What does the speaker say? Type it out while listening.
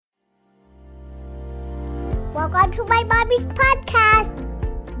Welcome to my mommy's podcast.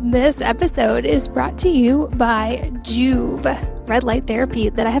 This episode is brought to you by Joovv, red light therapy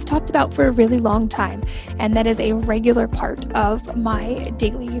that I have talked about for a really long time, and that is a regular part of my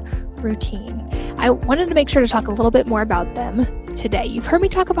daily routine. I wanted to make sure to talk a little bit more about them today. You've heard me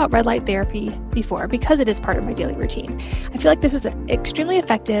talk about red light therapy before because it is part of my daily routine. I feel like this is an extremely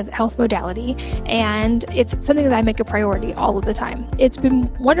effective health modality, and it's something that I make a priority all of the time. It's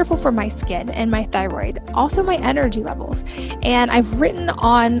been wonderful for my skin and my thyroid, also my energy levels. And I've written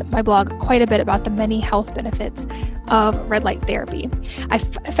on my blog quite a bit about the many health benefits of red light therapy.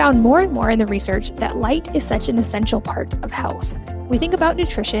 I've found more and more in the research that light is such an essential part of health. We think about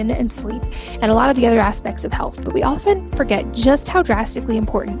nutrition and sleep and a lot of the other aspects of health, but we often forget just how drastically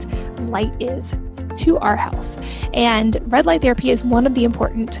important light is to our health. And red light therapy is one of the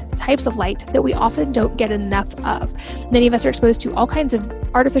important types of light that we often don't get enough of. Many of us are exposed to all kinds of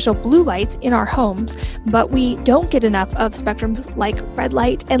artificial blue lights in our homes, but we don't get enough of spectrums like red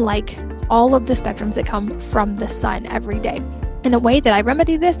light and like all of the spectrums that come from the sun every day. And a way that I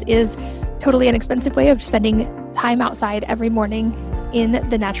remedy this is totally inexpensive way of spending time outside every morning in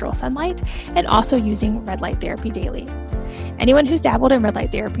the natural sunlight and also using red light therapy daily. Anyone who's dabbled in red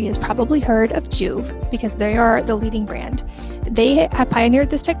light therapy has probably heard of Joovv because they are the leading brand. They have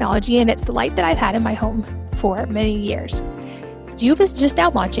pioneered this technology, and it's the light that I've had in my home for many years. Joovv is just now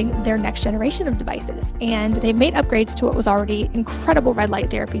launching their next generation of devices, and they've made upgrades to what was already incredible red light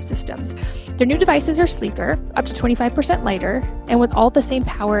therapy systems. Their new devices are sleeker, up to 25% lighter, and with all the same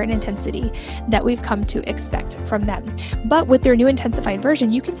power and intensity that we've come to expect from them. But with their new intensified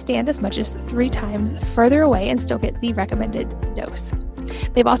version, you can stand as much as 3 times further away and still get the recommended dose.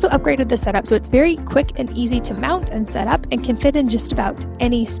 They've also upgraded the setup so it's very quick and easy to mount and set up and can fit in just about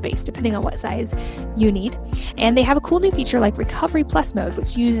any space depending on what size you need. And they have a cool new feature like Recovery Plus mode,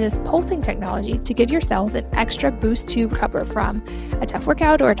 which uses pulsing technology to give your cells an extra boost to recover from a tough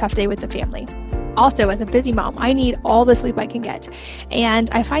workout or a tough day with the family. Also, as a busy mom, I need all the sleep I can get. And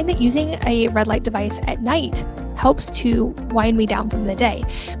I find that using a red light device at night helps to wind me down from the day.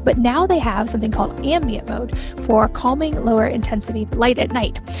 But now they have something called ambient mode for calming lower intensity light at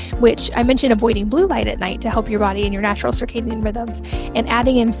night, which I mentioned avoiding blue light at night to help your body and your natural circadian rhythms. And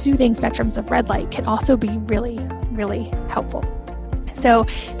adding in soothing spectrums of red light can also be really, really helpful. So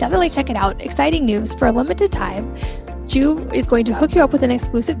definitely check it out. Exciting news. For a limited time, Joovv is going to hook you up with an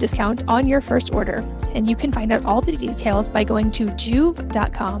exclusive discount on your first order. And you can find out all the details by going to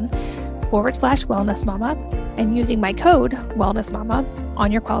joovv.com/wellnessmama and using my code wellnessmama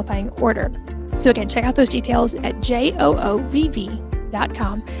on your qualifying order. So again, check out those details at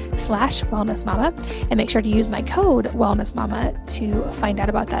joovv.com/wellnessmama and make sure to use my code wellnessmama to find out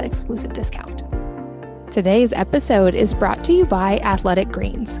about that exclusive discount. Today's episode is brought to you by Athletic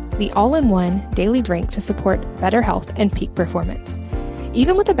Greens, the all-in-one daily drink to support better health and peak performance.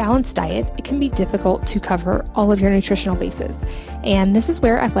 Even with a balanced diet, it can be difficult to cover all of your nutritional bases, and this is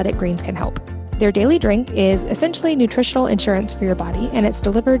where Athletic Greens can help. Their daily drink is essentially nutritional insurance for your body, and it's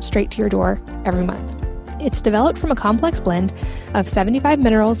delivered straight to your door every month. It's developed from a complex blend of 75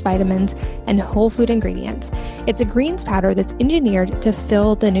 minerals, vitamins, and whole food ingredients. It's a greens powder that's engineered to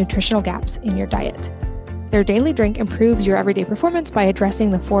fill the nutritional gaps in your diet. Their daily drink improves your everyday performance by addressing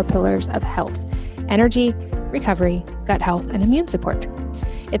the 4 pillars of health: energy, recovery, gut health, and immune support.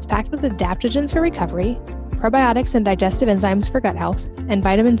 It's packed with adaptogens for recovery, probiotics and digestive enzymes for gut health, and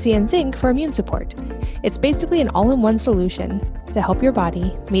vitamin C and zinc for immune support. It's basically an all-in-one solution to help your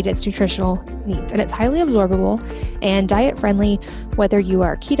body meet its nutritional needs, and it's highly absorbable and diet-friendly, whether you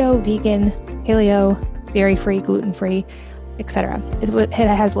are keto, vegan, paleo, dairy-free, gluten-free, etc. It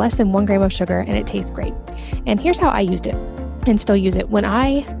has less than 1 gram of sugar, and it tastes great. And here's how I used it and still use it. When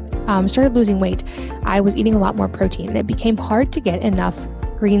I started losing weight, I was eating a lot more protein, and it became hard to get enough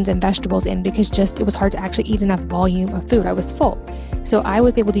greens and vegetables in because it was hard to actually eat enough volume of food. I was full. So I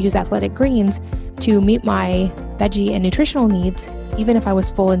was able to use Athletic Greens to meet my veggie and nutritional needs, even if I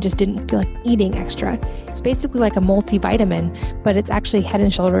was full and just didn't feel like eating extra. It's basically like a multivitamin, but it's actually head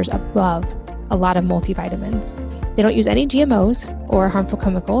and shoulders above a lot of multivitamins. They don't use any GMOs or harmful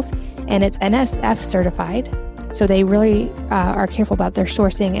chemicals, and it's NSF certified, so they really are careful about their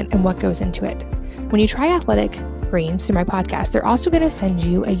sourcing and what goes into it. When you try Athletic Greens through my podcast, they're also going to send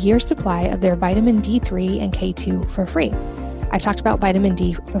you a year's supply of their vitamin D3 and K2 for free. I've talked about vitamin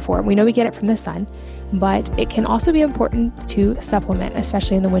D before. We know we get it from the sun, but it can also be important to supplement,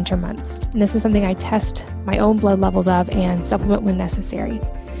 especially in the winter months. And this is something I test my own blood levels of and supplement when necessary.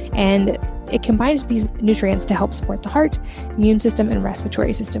 And it combines these nutrients to help support the heart, immune system, and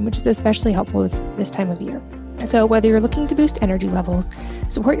respiratory system, which is especially helpful this time of year. So whether you're looking to boost energy levels,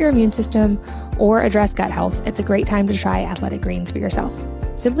 support your immune system, or address gut health, it's a great time to try Athletic Greens for yourself.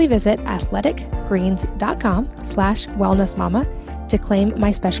 Simply visit athleticgreens.com/wellnessmama to claim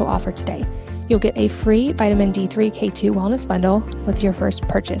my special offer today. You'll get a free vitamin D3 K2 wellness bundle with your first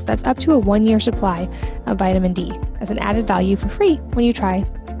purchase. That's up to a 1-year supply of vitamin D as an added value for free when you try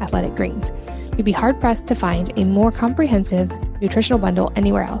Athletic Greens. You'd be hard-pressed to find a more comprehensive nutritional bundle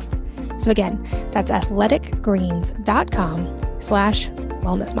anywhere else. So again, that's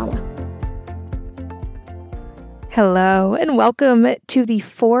athleticgreens.com/wellnessmama. Hello, and welcome to the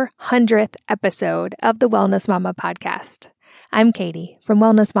 400th episode of the Wellness Mama podcast. I'm Katie from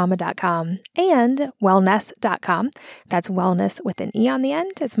wellnessmama.com and wellness.com. That's wellness with an E on the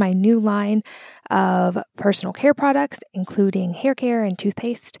end. It's my new line of personal care products, including hair care and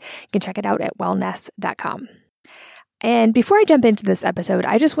toothpaste. You can check it out at wellness.com. And before I jump into this episode,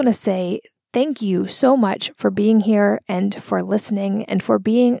 I just want to say thank you so much for being here and for listening and for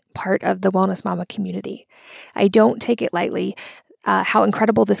being part of the Wellness Mama community. I don't take it lightly how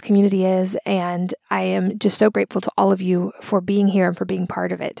incredible this community is, and I am just so grateful to all of you for being here and for being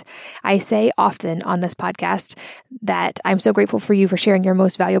part of it. I say often on this podcast that I'm so grateful for you for sharing your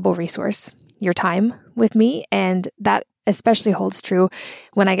most valuable resource, your time, with me, and that especially holds true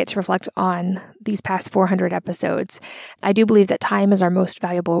when I get to reflect on these past 400 episodes. I do believe that time is our most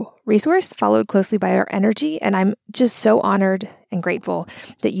valuable resource, followed closely by our energy, and I'm just so honored and grateful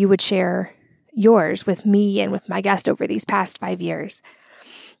that you would share yours with me and with my guest over these past 5 years.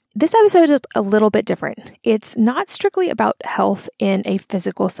 This episode is a little bit different. It's not strictly about health in a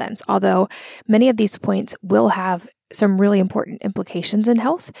physical sense, although many of these points will have some really important implications in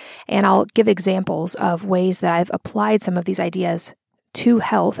health, and I'll give examples of ways that I've applied some of these ideas to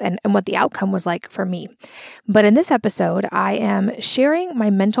health and what the outcome was like for me. But in this episode, I am sharing my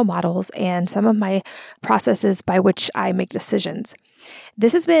mental models and some of my processes by which I make decisions.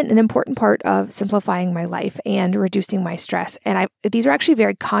 This has been an important part of simplifying my life and reducing my stress. And these are actually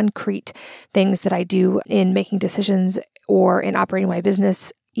very concrete things that I do in making decisions or in operating my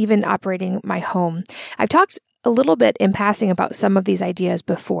business, even operating my home. I've talked a little bit in passing about some of these ideas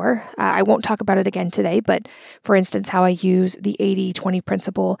before. I won't talk about it again today, but for instance, how I use the 80-20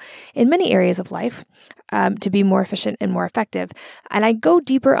 principle in many areas of life to be more efficient and more effective. And I go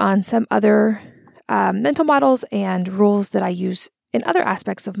deeper on some other mental models and rules that I use in other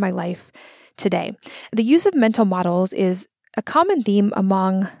aspects of my life today. The use of mental models is a common theme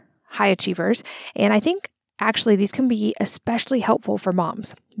among high achievers, and I think actually these can be especially helpful for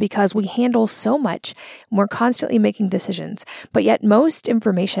moms because we handle so much and we're constantly making decisions, but yet most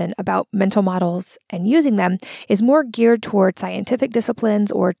information about mental models and using them is more geared toward scientific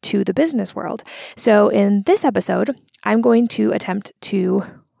disciplines or to the business world. So in this episode, I'm going to attempt to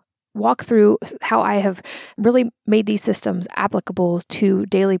walk through how I have really made these systems applicable to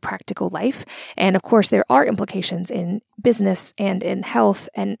daily practical life. And of course, there are implications in business and in health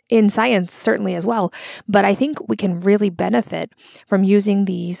and in science, certainly as well. But I think we can really benefit from using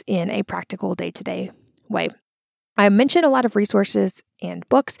these in a practical day-to-day way. I mentioned a lot of resources and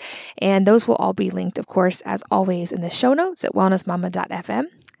books, and those will all be linked, of course, as always, in the show notes at wellnessmama.fm.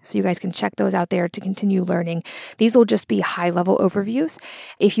 So you guys can check those out there to continue learning. These will just be high-level overviews.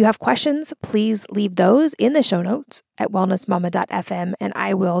 If you have questions, please leave those in the show notes at wellnessmama.fm, and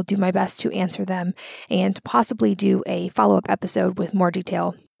I will do my best to answer them and possibly do a follow-up episode with more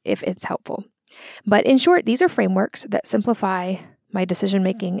detail if it's helpful. But in short, these are frameworks that simplify my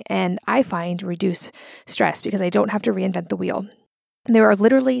decision-making and I find reduce stress because I don't have to reinvent the wheel. There are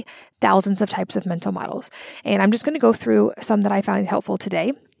literally thousands of types of mental models, and I'm just going to go through some that I found helpful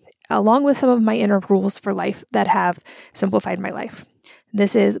today, along with some of my inner rules for life that have simplified my life.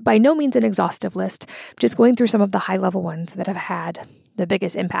 This is by no means an exhaustive list, just going through some of the high-level ones that have had the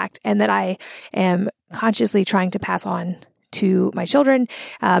biggest impact and that I am consciously trying to pass on to my children,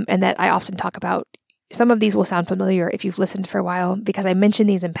 and that I often talk about. Some of these will sound familiar if you've listened for a while because I mention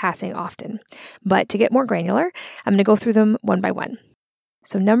these in passing often. But to get more granular, I'm going to go through them one by one.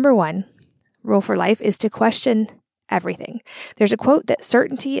 So number one, rule for life is to question everything. There's a quote that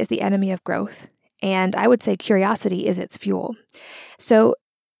certainty is the enemy of growth, and I would say curiosity is its fuel. So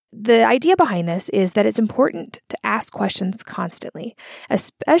the idea behind this is that it's important to ask questions constantly,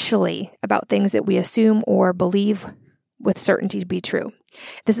 especially about things that we assume or believe with certainty to be true.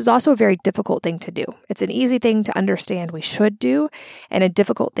 This is also a very difficult thing to do. It's an easy thing to understand we should do, and a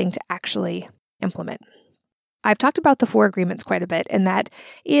difficult thing to actually implement. I've talked about the 4 Agreements quite a bit, and that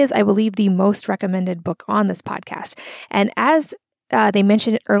is, I believe, the most recommended book on this podcast. And as they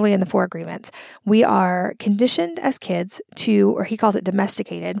mentioned it early in the 4 Agreements, we are conditioned as kids to, or he calls it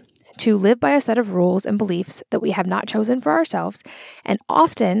domesticated, to live by a set of rules and beliefs that we have not chosen for ourselves. And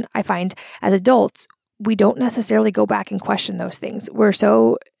often, I find as adults, we don't necessarily go back and question those things. We're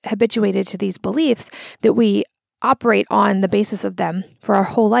so habituated to these beliefs that we operate on the basis of them for our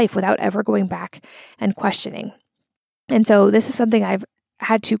whole life without ever going back and questioning. And so this is something I've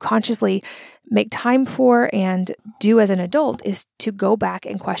had to consciously make time for and do as an adult, is to go back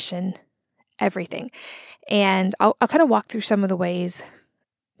and question everything. And I'll kind of walk through some of the ways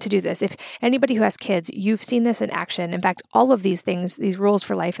to do this. If anybody who has kids, you've seen this in action. In fact, all of these things, these rules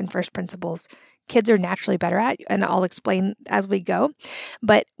for life and first principles, kids are naturally better at, and I'll explain as we go.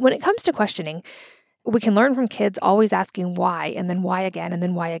 But when it comes to questioning, we can learn from kids always asking why, and then why again, and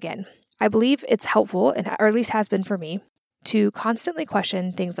then why again. I believe it's helpful, or at least has been for me, to constantly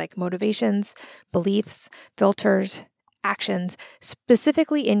question things like motivations, beliefs, filters, actions,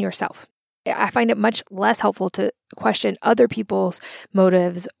 specifically in yourself. I find it much less helpful to question other people's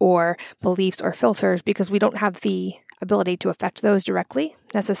motives or beliefs or filters because we don't have the ability to affect those directly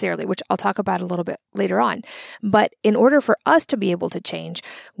necessarily, which I'll talk about a little bit later on. But in order for us to be able to change,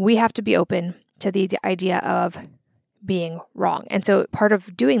 we have to be open to the idea of being wrong. And so part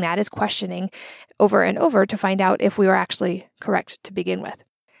of doing that is questioning over and over to find out if we were actually correct to begin with.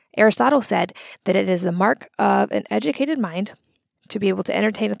 Aristotle said that it is the mark of an educated mind to be able to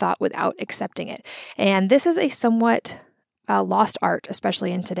entertain a thought without accepting it. And this is a somewhat lost art,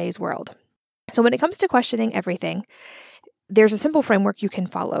 especially in today's world. So when it comes to questioning everything, there's a simple framework you can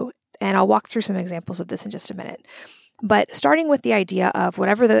follow. And I'll walk through some examples of this in just a minute. But starting with the idea of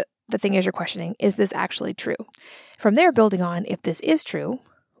whatever the thing is you're questioning, is this actually true? From there, building on, if this is true,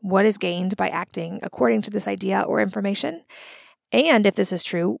 what is gained by acting according to this idea or information? And if this is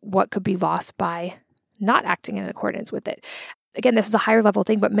true, what could be lost by not acting in accordance with it? Again, this is a higher level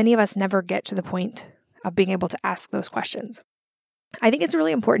thing, but many of us never get to the point of being able to ask those questions. I think it's a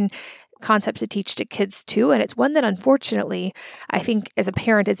really important concept to teach to kids too, and it's one that unfortunately, I think as a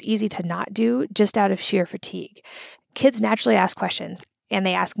parent, it's easy to not do just out of sheer fatigue. Kids naturally ask questions, and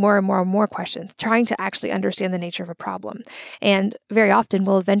they ask more and more and more questions, trying to actually understand the nature of a problem. And very often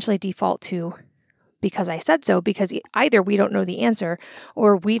will eventually default to, because I said so, because either we don't know the answer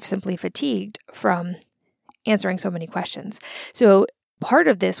or we've simply fatigued from answering so many questions. So part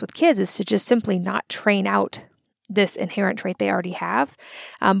of this with kids is to just simply not train out this inherent trait they already have,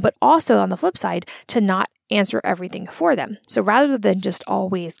 but also on the flip side, to not answer everything for them. So rather than just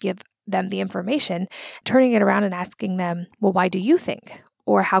always give them the information, turning it around and asking them, well, why do you think?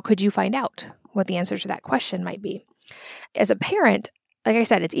 Or how could you find out what the answer to that question might be? As a parent, like I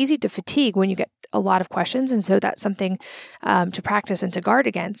said, it's easy to fatigue when you get a lot of questions. And so that's something to practice and to guard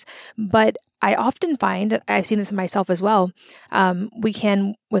against. But I often find, I've seen this in myself as well, we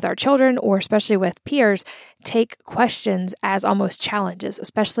can, with our children or especially with peers, take questions as almost challenges,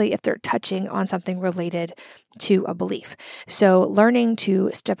 especially if they're touching on something related to a belief. So learning to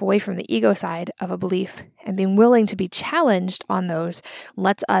step away from the ego side of a belief and being willing to be challenged on those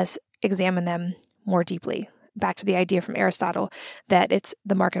lets us examine them more deeply. Back to the idea from Aristotle that it's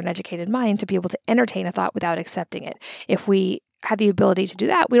the mark of an educated mind to be able to entertain a thought without accepting it. If we have the ability to do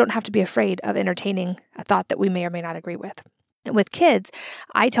that, we don't have to be afraid of entertaining a thought that we may or may not agree with. And with kids,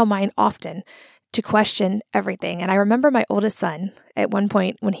 I tell mine often to question everything. And I remember my oldest son at one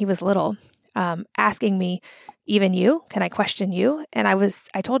point when he was little asking me, even you, can I question you? And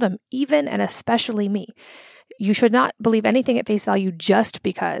I told him, even and especially me, you should not believe anything at face value just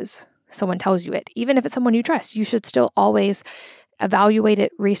because someone tells you it. Even if it's someone you trust, you should still always evaluate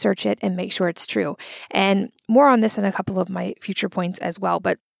it, research it, and make sure it's true. And more on this in a couple of my future points as well.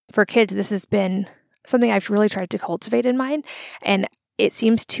 But for kids, this has been something I've really tried to cultivate in mine. And it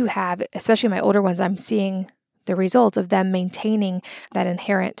seems to have, especially my older ones, I'm seeing the results of them maintaining that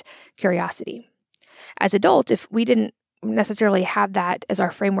inherent curiosity. As adults, if we didn't necessarily have that as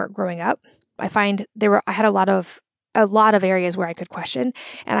our framework growing up, I find I had a lot of areas where I could question,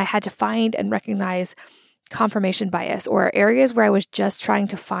 and I had to find and recognize confirmation bias, or areas where I was just trying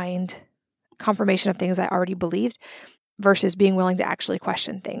to find confirmation of things I already believed versus being willing to actually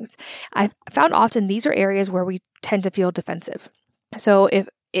question things. I found often these are areas where we tend to feel defensive. So if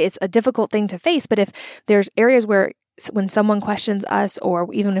it's a difficult thing to face, but if there's areas where when someone questions us,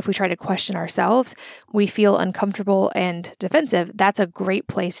 or even if we try to question ourselves, we feel uncomfortable and defensive, that's a great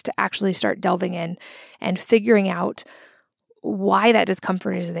place to actually start delving in and figuring out why that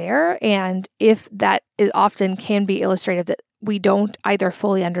discomfort is there. And if that is often can be illustrative that we don't either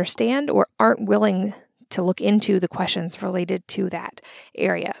fully understand or aren't willing to look into the questions related to that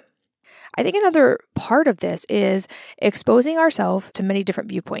area. I think another part of this is exposing ourselves to many different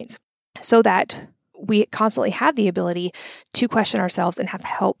viewpoints so that we constantly have the ability to question ourselves and have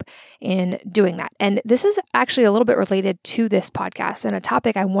help in doing that. And this is actually a little bit related to this podcast and a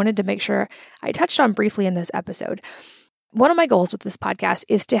topic I wanted to make sure I touched on briefly in this episode. One of my goals with this podcast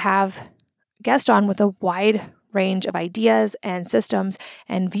is to have guests on with a wide range of ideas and systems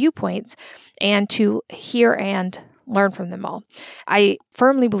and viewpoints, and to hear and learn from them all. I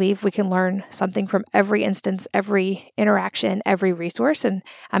firmly believe we can learn something from every instance, every interaction, every resource, and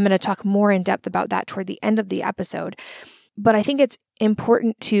I'm going to talk more in depth about that toward the end of the episode. But I think it's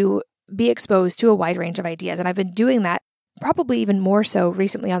important to be exposed to a wide range of ideas, and I've been doing that probably even more so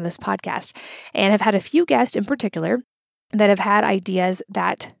recently on this podcast, and have had a few guests in particular that have had ideas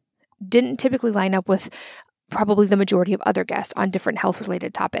that didn't typically line up with probably the majority of other guests on different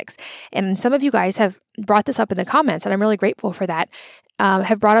health-related topics. And some of you guys have brought this up in the comments, and I'm really grateful for that,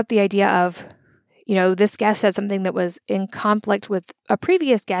 have brought up the idea of, this guest said something that was in conflict with a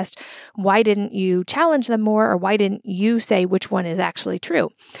previous guest. Why didn't you challenge them more, or why didn't you say which one is actually true?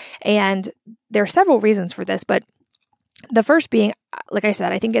 And there are several reasons for this, but the first being, like I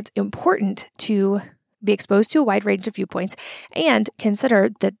said, I think it's important to be exposed to a wide range of viewpoints and consider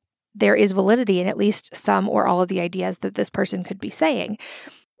that there is validity in at least some or all of the ideas that this person could be saying.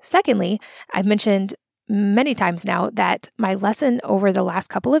 Secondly, I've mentioned many times now that my lesson over the last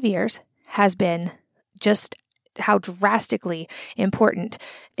couple of years has been just how drastically important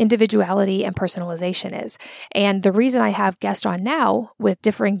individuality and personalization is. And the reason I have guests on now with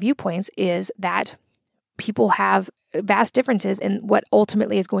differing viewpoints is that people have vast differences in what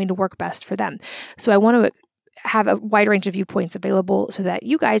ultimately is going to work best for them. So I want to have a wide range of viewpoints available so that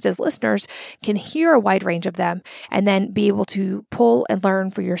you guys as listeners can hear a wide range of them and then be able to pull and learn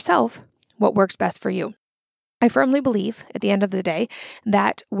for yourself what works best for you. I firmly believe at the end of the day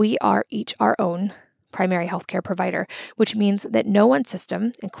that we are each our own primary healthcare provider, which means that no one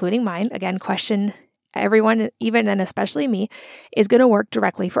system, including mine, again, question everyone, even and especially me, is going to work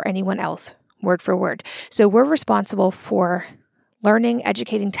directly for anyone else, word for word. So we're responsible for learning,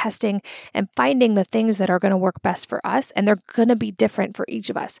 educating, testing, and finding the things that are going to work best for us. And they're going to be different for each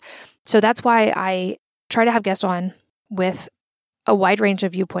of us. So that's why I try to have guests on with a wide range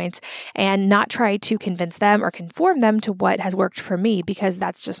of viewpoints and not try to convince them or conform them to what has worked for me, because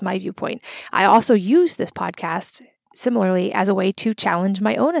that's just my viewpoint. I also use this podcast similarly as a way to challenge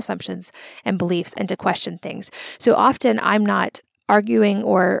my own assumptions and beliefs and to question things. So often I'm not arguing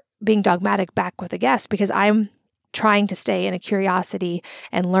or being dogmatic back with a guest because I'm trying to stay in a curiosity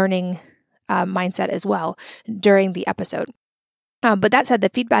and learning mindset as well during the episode. But that said, the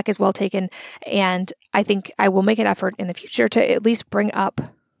feedback is well taken, and I think I will make an effort in the future to at least bring up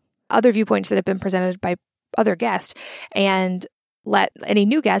other viewpoints that have been presented by other guests and let any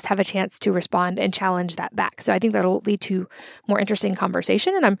new guests have a chance to respond and challenge that back. So I think that'll lead to more interesting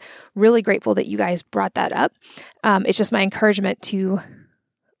conversation, and I'm really grateful that you guys brought that up. It's just my encouragement to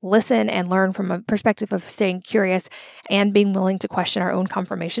listen and learn from a perspective of staying curious and being willing to question our own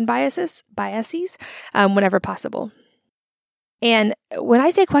confirmation biases whenever possible. And when I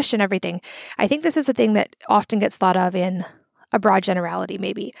say question everything, I think this is a thing that often gets thought of in a broad generality,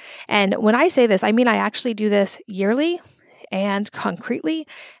 maybe. And when I say this, I mean I actually do this yearly and concretely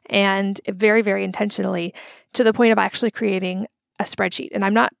and very, very intentionally, to the point of actually creating a spreadsheet. And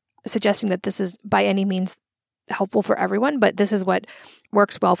I'm not suggesting that this is by any means helpful for everyone, but this is what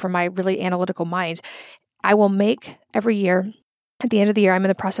works well for my really analytical mind. I will make every year, at the end of the year, I'm in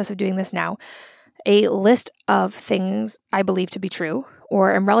the process of doing this now, a list of things I believe to be true,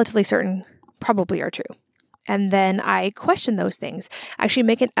 or am relatively certain probably are true. And then I question those things. I actually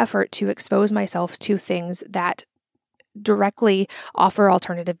make an effort to expose myself to things that directly offer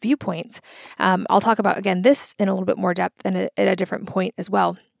alternative viewpoints. I'll talk about, again, this in a little bit more depth and at a different point as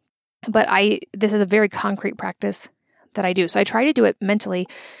well. But this is a very concrete practice that I do. So I try to do it mentally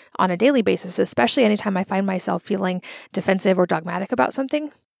on a daily basis, especially anytime I find myself feeling defensive or dogmatic about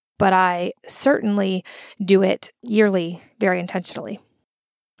something. But I certainly do it yearly, very intentionally.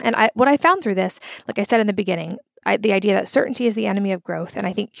 And what I found through this, like I said in the beginning, the idea that certainty is the enemy of growth, and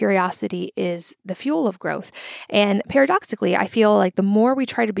I think curiosity is the fuel of growth. And paradoxically, I feel like the more we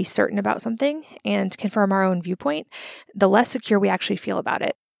try to be certain about something and confirm our own viewpoint, the less secure we actually feel about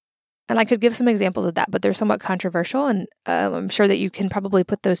it. And I could give some examples of that, but they're somewhat controversial, and I'm sure that you can probably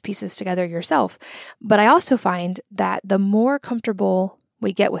put those pieces together yourself. But I also find that the more comfortable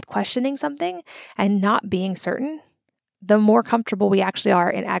we get with questioning something and not being certain, the more comfortable we actually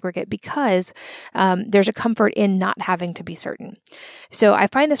are in aggregate, because there's a comfort in not having to be certain. So I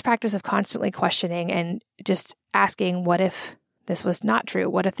find this practice of constantly questioning and just asking, what if this was not true?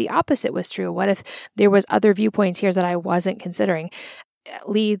 What if the opposite was true? What if there was other viewpoints here that I wasn't considering?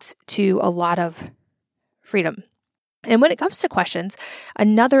 Leads to a lot of freedom. And when it comes to questions,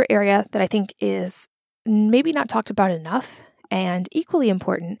 another area that I think is maybe not talked about enough and equally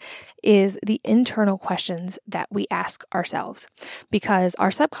important is the internal questions that we ask ourselves, because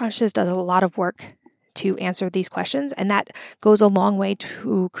our subconscious does a lot of work to answer these questions, and that goes a long way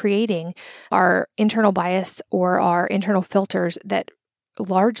to creating our internal bias or our internal filters that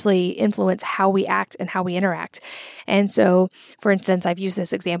largely influence how we act and how we interact. And so, for instance, I've used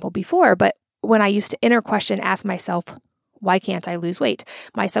this example before, but when I used to inner question ask myself, why can't I lose weight?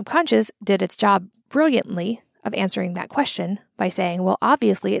 My subconscious did its job brilliantly of answering that question by saying, well,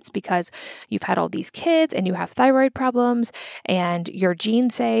 obviously it's because you've had all these kids and you have thyroid problems and your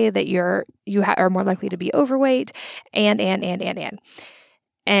genes say that you are more likely to be overweight and.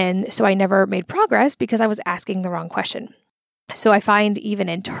 And so I never made progress because I was asking the wrong question. So I find even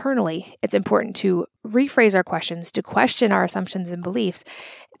internally, it's important to rephrase our questions, to question our assumptions and beliefs.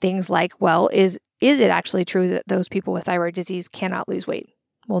 Things like, well, is it actually true that those people with thyroid disease cannot lose weight?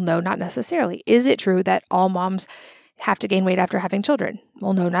 Well, no, not necessarily. Is it true that all moms have to gain weight after having children?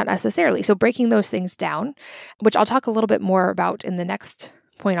 Well, no, not necessarily. So breaking those things down, which I'll talk a little bit more about in the next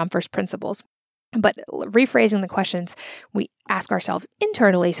point on first principles. But rephrasing the questions we ask ourselves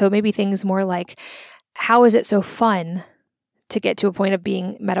internally. So maybe things more like, how is it so fun to get to a point of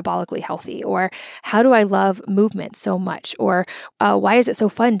being metabolically healthy? Or how do I love movement so much? Or why is it so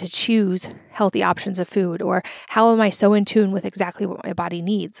fun to choose healthy options of food? Or how am I so in tune with exactly what my body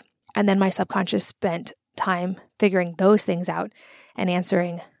needs? And then my subconscious spent time figuring those things out and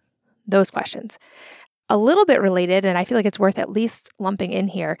answering those questions. A little bit related, and I feel like it's worth at least lumping in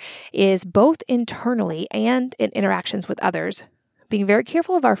here, is both internally and in interactions with others, being very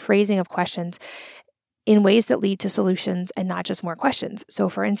careful of our phrasing of questions in ways that lead to solutions and not just more questions. So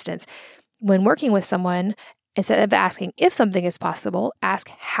for instance, when working with someone, instead of asking if something is possible, ask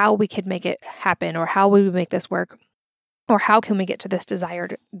how we could make it happen, or how would we make this work, or how can we get to this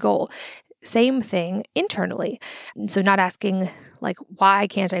desired goal. Same thing internally. So not asking like, why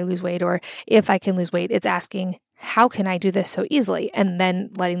can't I lose weight, or if I can lose weight, it's asking, how can I do this so easily? And then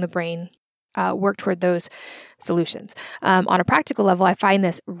letting the brain work toward those solutions. On a practical level, I find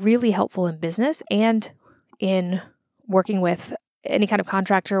this really helpful in business and in working with any kind of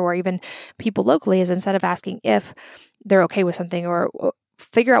contractor or even people locally, is instead of asking if they're okay with something, or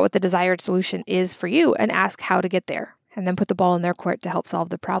figure out what the desired solution is for you and ask how to get there, and then put the ball in their court to help solve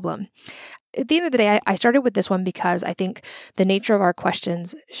the problem. At the end of the day, I started with this one because I think the nature of our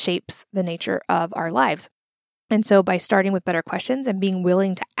questions shapes the nature of our lives. And so by starting with better questions and being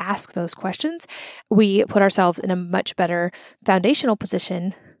willing to ask those questions, we put ourselves in a much better foundational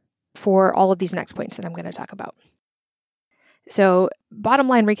position for all of these next points that I'm going to talk about. So bottom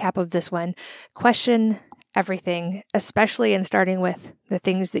line recap of this one, question everything, especially in starting with the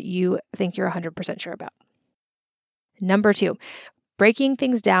things that you think you're 100% sure about. Number 2, breaking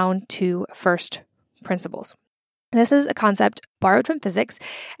things down to first principles. This is a concept borrowed from physics,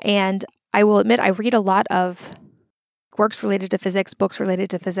 and I will admit I read a lot of works related to physics, books related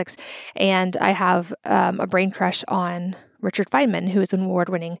to physics, and I have a brain crush on Richard Feynman, who is an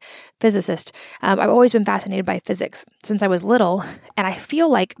award-winning physicist. I've always been fascinated by physics since I was little, and I feel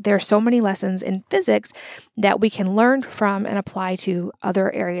like there are so many lessons in physics that we can learn from and apply to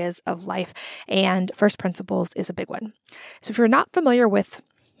other areas of life, and first principles is a big one. So if you're not familiar with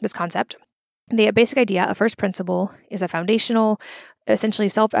this concept, the basic idea of first principle is a foundational, essentially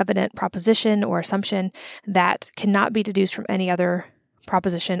self-evident proposition or assumption that cannot be deduced from any other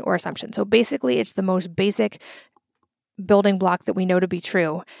proposition or assumption. So basically, it's the most basic building block that we know to be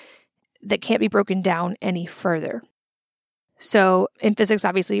true that can't be broken down any further. So in physics,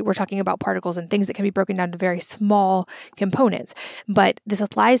 obviously, we're talking about particles and things that can be broken down to very small components, but this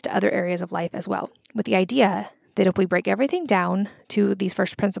applies to other areas of life as well, with the idea that if we break everything down to these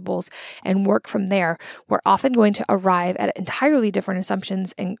first principles and work from there, we're often going to arrive at entirely different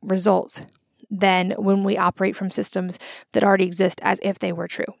assumptions and results than when we operate from systems that already exist as if they were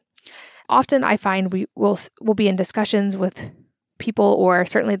true. Often I find we'll be in discussions with people, or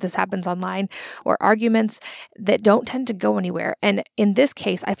certainly this happens online, or arguments that don't tend to go anywhere. And in this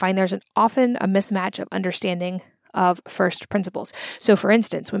case, I find there's often a mismatch of understanding of first principles. So for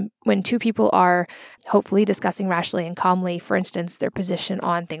instance, when two people are hopefully discussing rationally and calmly, for instance, their position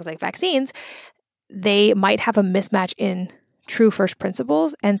on things like vaccines, they might have a mismatch in true first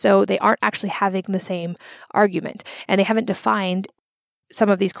principles. And so they aren't actually having the same argument, and they haven't defined some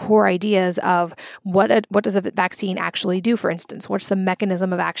of these core ideas of what does a vaccine actually do, for instance? What's the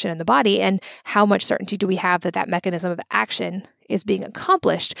mechanism of action in the body, and how much certainty do we have that that mechanism of action is being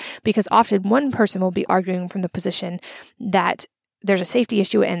accomplished? Because often one person will be arguing from the position that there's a safety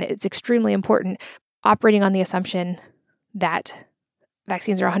issue and it's extremely important, operating on the assumption that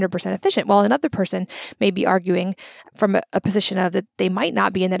vaccines are 100% efficient, while another person may be arguing from a position of that they might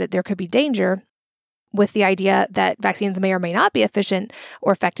not be and that there could be danger, with the idea that vaccines may or may not be efficient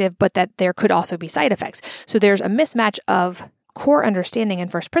or effective, but that there could also be side effects. So there's a mismatch of core understanding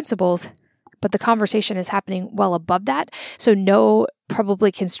and first principles, but the conversation is happening well above that. So no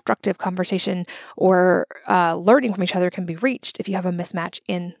probably constructive conversation or learning from each other can be reached if you have a mismatch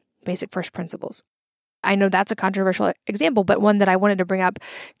in basic first principles. I know that's a controversial example, but one that I wanted to bring up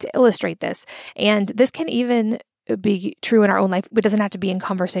to illustrate this. And this can even be true in our own life. It doesn't have to be in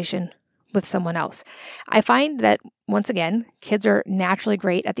conversation with someone else. I find that, once again, kids are naturally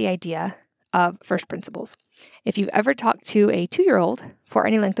great at the idea of first principles. If you've ever talked to a 2-year-old for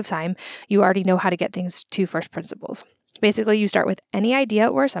any length of time, you already know how to get things to first principles. Basically, you start with any idea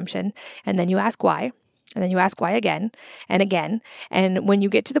or assumption, and then you ask why, and then you ask why again and again. And when you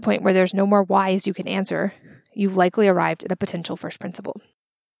get to the point where there's no more whys you can answer, you've likely arrived at a potential first principle.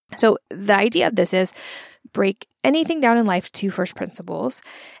 So the idea of this is break anything down in life to first principles,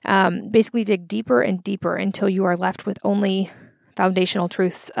 basically dig deeper and deeper until you are left with only foundational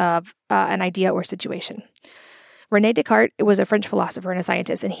truths of an idea or situation. René Descartes was a French philosopher and a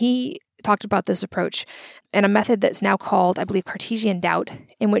scientist, and he talked about this approach and a method that's now called, I believe, Cartesian doubt,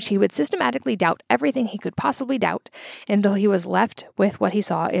 in which he would systematically doubt everything he could possibly doubt until he was left with what he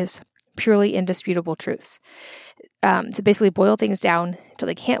saw is purely indisputable truths. To basically boil things down until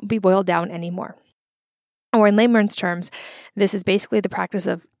they can't be boiled down anymore. Or in layman's terms, this is basically the practice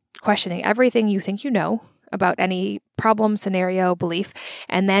of questioning everything you think you know about any problem, scenario, belief,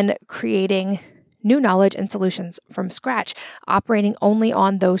 and then creating new knowledge and solutions from scratch, operating only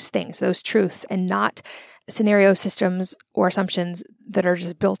on those things, those truths, and not scenario systems or assumptions that are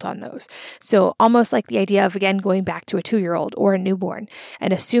just built on those. So almost like the idea of, again, going back to a 2-year-old or a newborn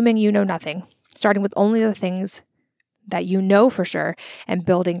and assuming you know nothing, starting with only the things that you know for sure and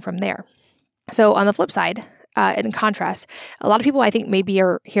building from there. So on the flip side, in contrast, a lot of people I think maybe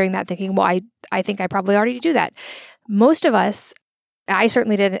are hearing that thinking, well, I think I probably already do that. Most of us, I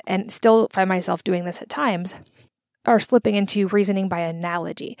certainly did, and still find myself doing this at times, are slipping into reasoning by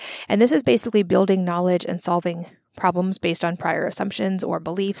analogy. And this is basically building knowledge and solving problems based on prior assumptions or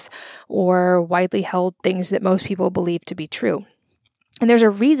beliefs or widely held things that most people believe to be true. And there's a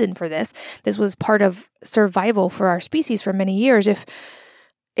reason for this. This was part of survival for our species for many years.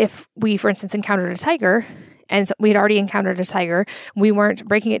 If we, for instance, encountered a tiger, and we had already encountered a tiger, we weren't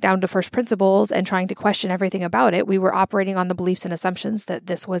breaking it down to first principles and trying to question everything about it. We were operating on the beliefs and assumptions that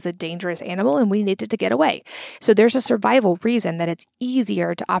this was a dangerous animal and we needed to get away. So there's a survival reason that it's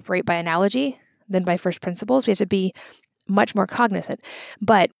easier to operate by analogy than by first principles. We have to be much more cognizant.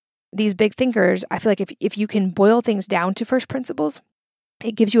 But these big thinkers, I feel like if you can boil things down to first principles,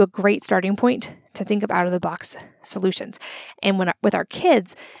 it gives you a great starting point to think of out-of-the-box solutions. And with our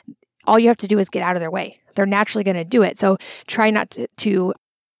kids, all you have to do is get out of their way. They're naturally going to do it. So try not to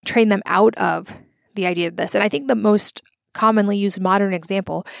train them out of the idea of this. And I think the most commonly used modern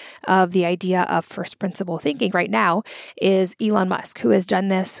example of the idea of first principle thinking right now is Elon Musk, who has done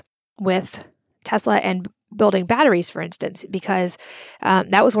this with Tesla and building batteries, for instance, because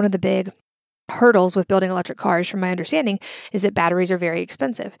that was one of the big hurdles with building electric cars, from my understanding, is that batteries are very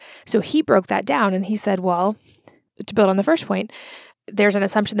expensive. So he broke that down and he said, well, to build on the first point, there's an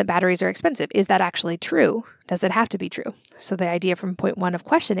assumption that batteries are expensive. Is that actually true? Does that have to be true? So the idea from point one of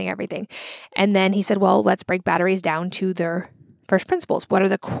questioning everything. And then he said, well, let's break batteries down to their first principles. What are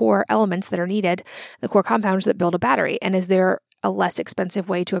the core elements that are needed, the core compounds that build a battery? And is there a less expensive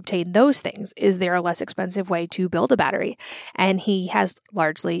way to obtain those things? Is there a less expensive way to build a battery? And he has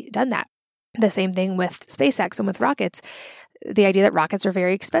largely done that. The same thing with SpaceX and with rockets, the idea that rockets are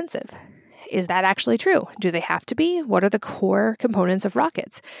very expensive. Is that actually true? Do they have to be? What are the core components of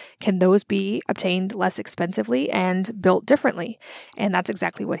rockets? Can those be obtained less expensively and built differently? And that's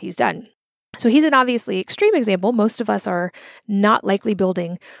exactly what he's done. So he's an obviously extreme example. Most of us are not likely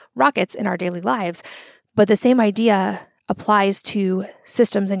building rockets in our daily lives, but the same idea applies to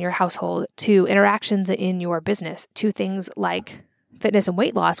systems in your household, to interactions in your business, to things like fitness and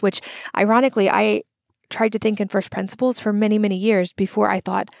weight loss, which ironically, I tried to think in first principles for many, many years before I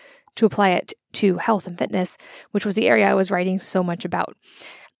thought to apply it to health and fitness, which was the area I was writing so much about.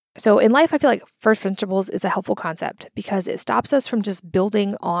 So in life, I feel like first principles is a helpful concept because it stops us from just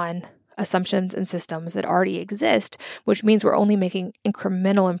building on assumptions and systems that already exist, which means we're only making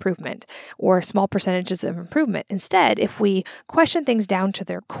incremental improvement or small percentages of improvement. Instead, if we question things down to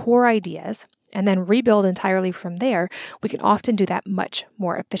their core ideas and then rebuild entirely from there, we can often do that much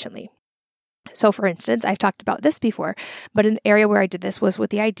more efficiently. So for instance, I've talked about this before, but an area where I did this was with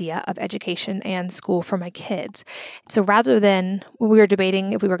the idea of education and school for my kids. So rather than when we were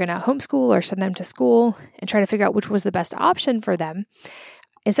debating if we were going to homeschool or send them to school and try to figure out which was the best option for them,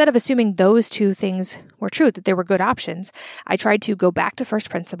 instead of assuming those two things were true, that they were good options, I tried to go back to first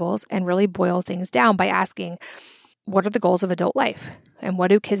principles and really boil things down by asking, what are the goals of adult life? And what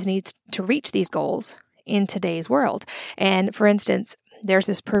do kids need to reach these goals in today's world? And for instance, there's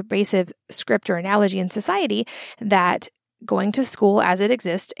this pervasive script or analogy in society that going to school as it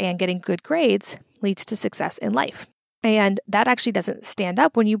exists and getting good grades leads to success in life. And that actually doesn't stand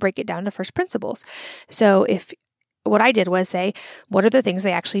up when you break it down to first principles. So what I did was say, what are the things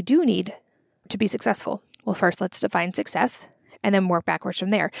they actually do need to be successful? Well, first, let's define success and then work backwards from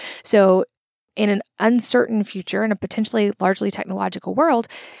there. So in an uncertain future, in a potentially largely technological world,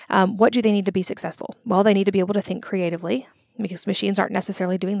 what do they need to be successful? Well, they need to be able to think creatively, because machines aren't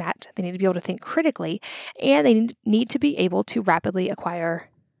necessarily doing that. They need to be able to think critically, and they need to be able to rapidly acquire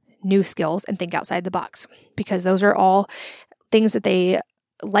new skills and think outside the box, because those are all things that they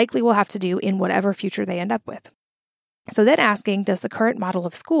likely will have to do in whatever future they end up with. So then asking, does the current model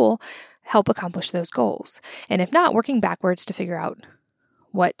of school help accomplish those goals? And if not, working backwards to figure out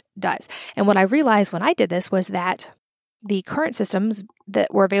what does. And what I realized when I did this was that the current systems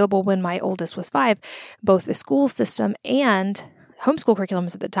that were available when my oldest was 5, both the school system and homeschool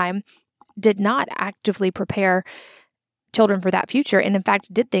curriculums at the time, did not actively prepare children for that future, and in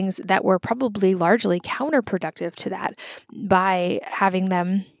fact did things that were probably largely counterproductive to that by having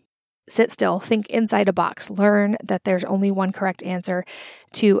them sit still, think inside a box, learn that there's only one correct answer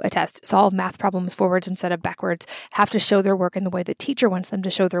to a test, solve math problems forwards instead of backwards, have to show their work in the way the teacher wants them to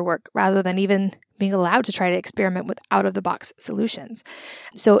show their work, rather than even being allowed to try to experiment with out-of-the-box solutions.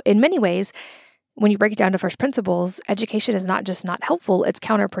 So in many ways, when you break it down to first principles, education is not just not helpful, it's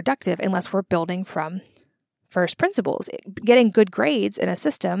counterproductive unless we're building from first principles. Getting good grades in a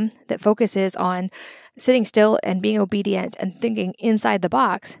system that focuses on sitting still and being obedient and thinking inside the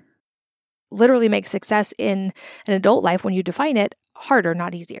box literally makes success in an adult life, when you define it, harder,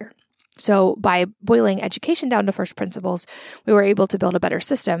 not easier. So by boiling education down to first principles, we were able to build a better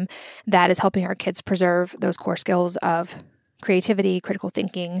system that is helping our kids preserve those core skills of creativity, critical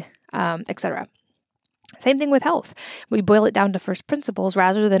thinking, etc. Same thing with health. We boil it down to first principles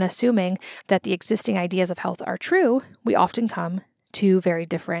rather than assuming that the existing ideas of health are true. We often come to very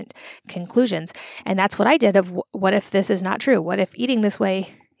different conclusions. And that's what I did of what if this is not true? What if eating this way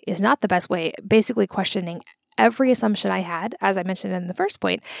is not the best way? Basically questioning every assumption I had, as I mentioned in the first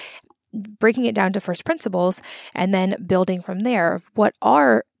point, breaking it down to first principles, and then building from there of what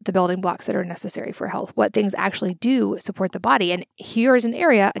are the building blocks that are necessary for health, what things actually do support the body. And here is an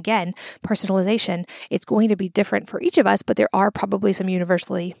area, again, personalization. It's going to be different for each of us, but there are probably some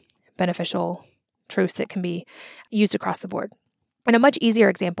universally beneficial truths that can be used across the board. And a much easier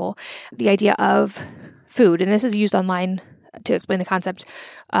example, the idea of food, and this is used online to explain the concept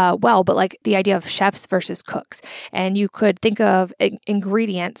well, but like the idea of chefs versus cooks. And you could think of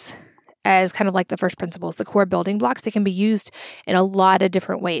ingredients as kind of like the first principles, the core building blocks that can be used in a lot of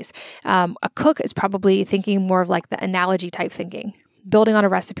different ways. A cook is probably thinking more of like the analogy type thinking, building on a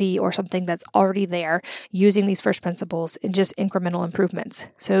recipe or something that's already there, using these first principles and just incremental improvements.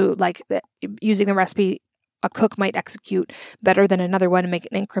 So like using the recipe, a cook might execute better than another one and make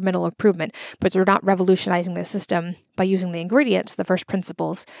an incremental improvement, but they're not revolutionizing the system by using the ingredients, the first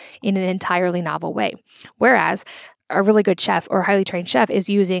principles, in an entirely novel way. Whereas a really good chef or a highly trained chef is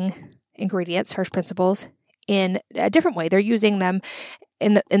using ingredients, first principles, in a different way. They're using them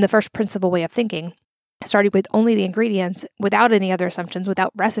in the first principle way of thinking, starting with only the ingredients, without any other assumptions,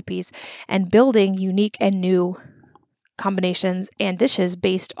 without recipes, and building unique and new combinations and dishes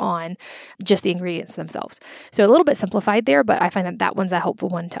based on just the ingredients themselves. So a little bit simplified there, but I find that one's a helpful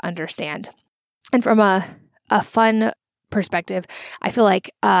one to understand. And from a fun perspective, I feel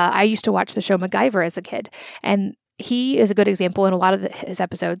like I used to watch the show MacGyver as a kid, and he is a good example in a lot of his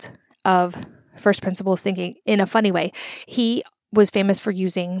episodes of first principles thinking in a funny way. He was famous for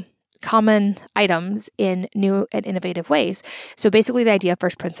using common items in new and innovative ways. So basically the idea of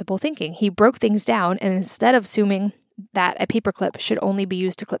first principle thinking, he broke things down, and instead of assuming that a paperclip should only be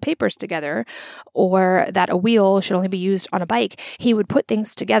used to clip papers together, or that a wheel should only be used on a bike, he would put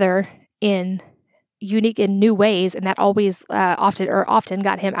things together in unique and new ways, and that always often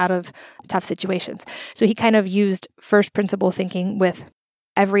got him out of tough situations. So he kind of used first principle thinking with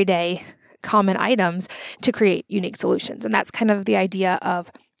everyday common items to create unique solutions. And that's kind of the idea of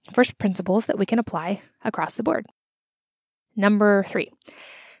first principles that we can apply across the board. Number 3,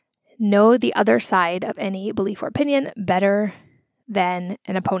 know the other side of any belief or opinion better than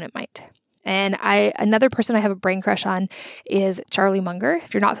an opponent might. And another person I have a brain crush on is Charlie Munger.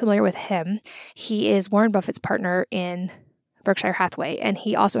 If you're not familiar with him, he is Warren Buffett's partner in Berkshire Hathaway. And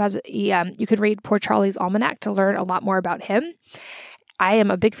he also has, you can read Poor Charlie's Almanac to learn a lot more about him. I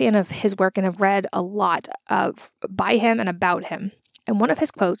am a big fan of his work and have read a lot by him and about him. And one of his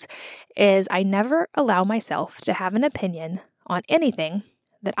quotes is, "I never allow myself to have an opinion on anything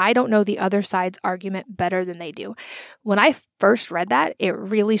that I don't know the other side's argument better than they do." When I first read that, it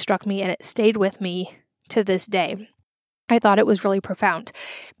really struck me and it stayed with me to this day. I thought it was really profound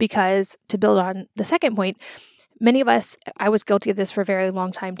because, to build on the second point, many of us, I was guilty of this for a very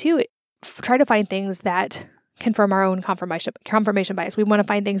long time too, try to find things that confirm our own confirmation bias. We want to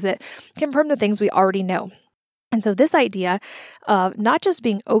find things that confirm the things we already know. And so this idea of not just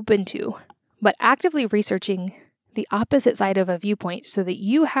being open to, but actively researching the opposite side of a viewpoint so that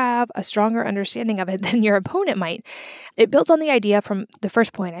you have a stronger understanding of it than your opponent might, it builds on the idea from the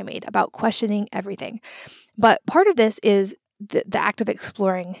first point I made about questioning everything. But part of this is the act of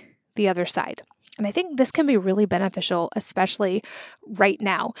exploring the other side. And I think this can be really beneficial, especially right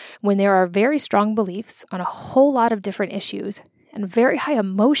now, when there are very strong beliefs on a whole lot of different issues and very high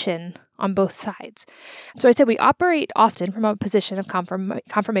emotion on both sides. So I said we operate often from a position of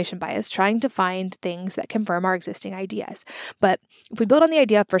confirmation bias, trying to find things that confirm our existing ideas. But if we build on the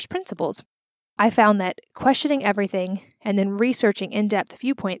idea of first principles, I found that questioning everything and then researching in-depth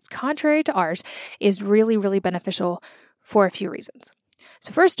viewpoints contrary to ours is really, really beneficial for a few reasons.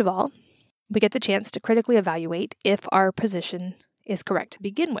 So first of all, we get the chance to critically evaluate if our position is correct to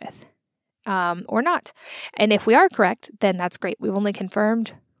begin with. Or not. And if we are correct, then that's great. We've only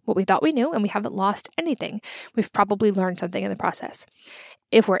confirmed what we thought we knew and we haven't lost anything. We've probably learned something in the process.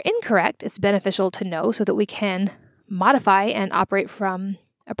 If we're incorrect, it's beneficial to know so that we can modify and operate from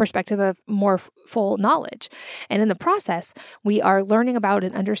a perspective of more full knowledge. And in the process, we are learning about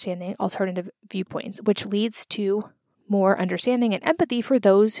and understanding alternative viewpoints, which leads to more understanding and empathy for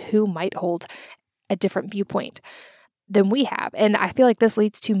those who might hold a different viewpoint than we have. And I feel like this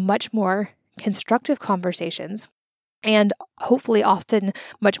leads to much more constructive conversations and hopefully often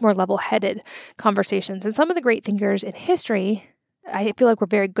much more level-headed conversations. And some of the great thinkers in history, I feel like we're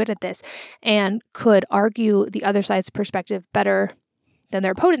very good at this and could argue the other side's perspective better than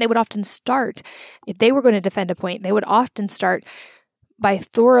their opponent. They would often start, if they were going to defend a point, they would often start by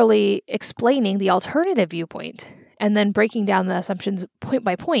thoroughly explaining the alternative viewpoint and then breaking down the assumptions point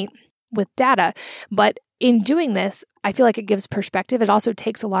by point with data. But in doing this, I feel like it gives perspective. It also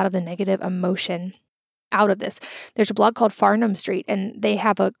takes a lot of the negative emotion out of this. There's a blog called Farnham Street, and they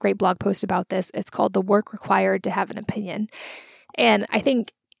have a great blog post about this. It's called The Work Required to Have an Opinion. And I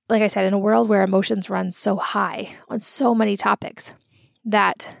think, like I said, in a world where emotions run so high on so many topics,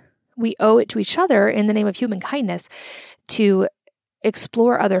 that we owe it to each other in the name of human kindness to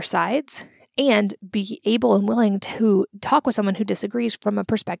explore other sides and be able and willing to talk with someone who disagrees from a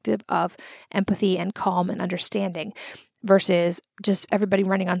perspective of empathy and calm and understanding versus just everybody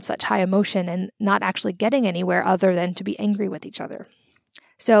running on such high emotion and not actually getting anywhere other than to be angry with each other.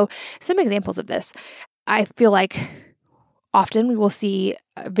 So some examples of this, I feel like often we will see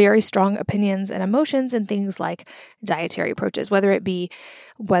very strong opinions and emotions in things like dietary approaches, whether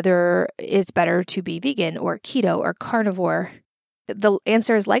it's better to be vegan or keto or carnivore. The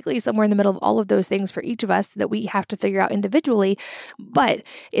answer is likely somewhere in the middle of all of those things for each of us that we have to figure out individually, but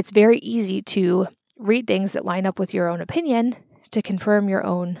it's very easy to read things that line up with your own opinion to confirm your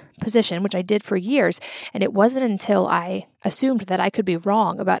own position, which I did for years. And it wasn't until I assumed that I could be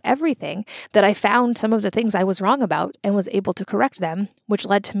wrong about everything that I found some of the things I was wrong about and was able to correct them, which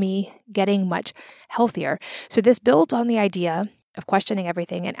led to me getting much healthier. So this builds on the idea of questioning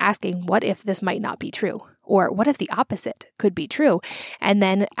everything and asking, what if this might not be true? Or what if the opposite could be true? And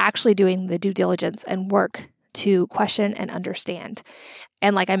then actually doing the due diligence and work to question and understand.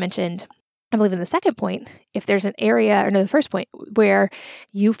 And like I mentioned, I believe in the second point, if there's an area, or no, the first point, where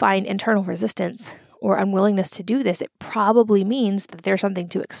you find internal resistance or unwillingness to do this, it probably means that there's something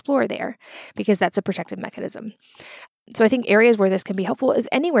to explore there because that's a protective mechanism. So I think areas where this can be helpful is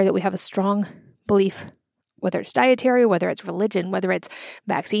anywhere that we have a strong belief, whether it's dietary, whether it's religion, whether it's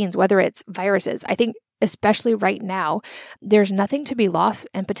vaccines, whether it's viruses. I think especially right now, there's nothing to be lost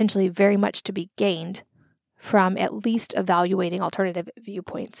and potentially very much to be gained from at least evaluating alternative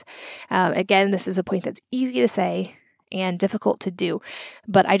viewpoints. Again, this is a point that's easy to say and difficult to do,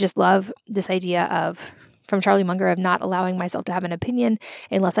 but I just love this idea of, from Charlie Munger, of not allowing myself to have an opinion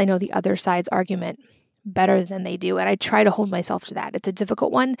unless I know the other side's argument better than they do. And I try to hold myself to that. It's a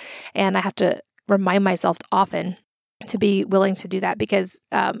difficult one, and I have to remind myself often to be willing to do that because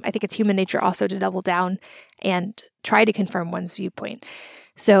I think it's human nature also to double down and try to confirm one's viewpoint.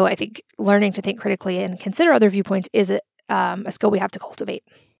 So I think learning to think critically and consider other viewpoints is a skill we have to cultivate.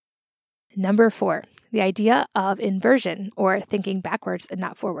 Number 4, the idea of inversion, or thinking backwards and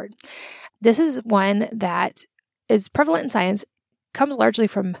not forward. This is one that is prevalent in science, comes largely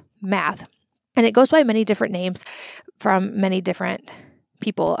from math, and it goes by many different names from many different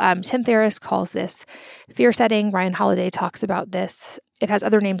people. Tim Ferriss calls this fear setting. Ryan Holiday talks about this. It has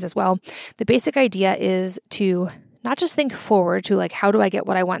other names as well. The basic idea is to not just think forward to like, how do I get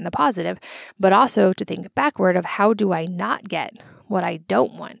what I want in the positive, but also to think backward of how do I not get what I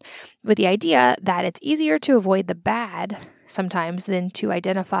don't want, with the idea that it's easier to avoid the bad sometimes than to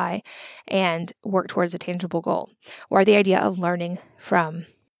identify and work towards a tangible goal, or the idea of learning from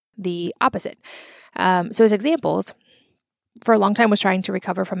the opposite. So as examples, for a long time was trying to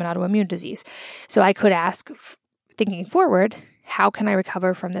recover from an autoimmune disease. So I could ask, thinking forward, how can I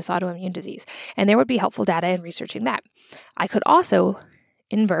recover from this autoimmune disease? And there would be helpful data in researching that. I could also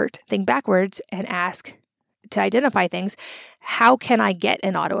invert, think backwards, and ask to identify things, how can I get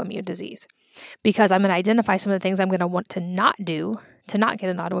an autoimmune disease? Because I'm going to identify some of the things I'm going to want to not do to not get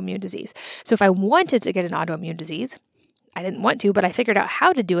an autoimmune disease. So if I wanted to get an autoimmune disease, I didn't want to, but I figured out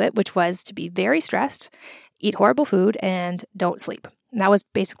how to do it, which was to be very stressed, eat horrible food, and don't sleep. And that was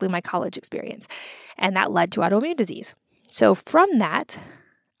basically my college experience. And that led to autoimmune disease. So from that,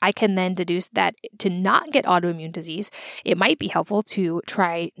 I can then deduce that to not get autoimmune disease, it might be helpful to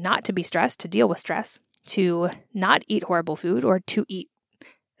try not to be stressed, to deal with stress, to not eat horrible food, or to eat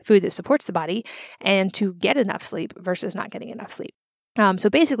food that supports the body, and to get enough sleep versus not getting enough sleep. So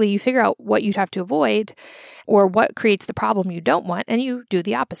basically, you figure out what you'd have to avoid or what creates the problem you don't want, and you do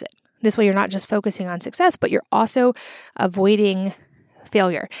the opposite. This way, you're not just focusing on success, but you're also avoiding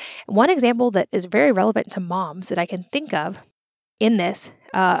failure. One example that is very relevant to moms that I can think of in this,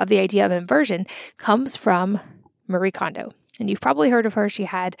 of the idea of inversion, comes from Marie Kondo. And you've probably heard of her. She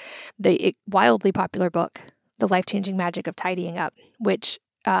had the wildly popular book, The Life-Changing Magic of Tidying Up, which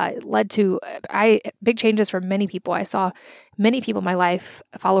led to big changes for many people. I saw many people in my life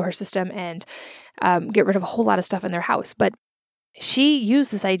follow her system and get rid of a whole lot of stuff in their house. But she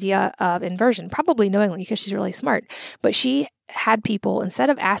used this idea of inversion, probably knowingly because she's really smart. But she had people, instead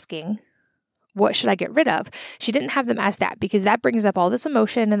of asking, what should I get rid of? She didn't have them ask that, because that brings up all this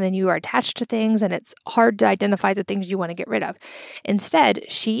emotion and then you are attached to things and it's hard to identify the things you want to get rid of. Instead,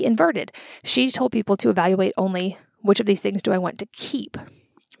 she inverted. She told people to evaluate only which of these things do I want to keep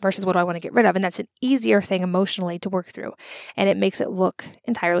versus what do I want to get rid of. And that's an easier thing emotionally to work through. And it makes it look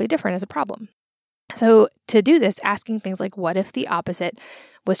entirely different as a problem. So to do this, asking things like, what if the opposite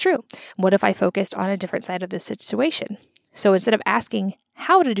was true? What if I focused on a different side of this situation? So instead of asking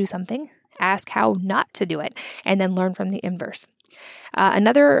how to do something, ask how not to do it, and then learn from the inverse.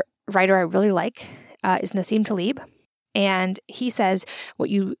 Another writer I really like is Nassim Taleb, and he says what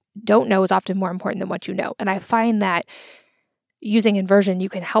you don't know is often more important than what you know. And I find that using inversion, you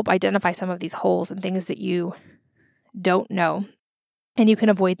can help identify some of these holes and things that you don't know, and you can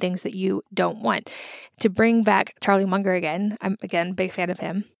avoid things that you don't want. To bring back Charlie Munger again, I'm again a big fan of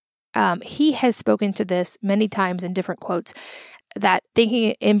him. He has spoken to this many times in different quotes, that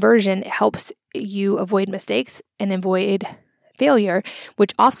thinking inversion helps you avoid mistakes and avoid failure,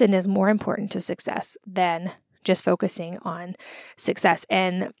 which often is more important to success than just focusing on success.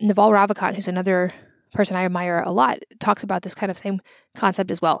 And Naval Ravikant, who's another person I admire a lot, talks about this kind of same concept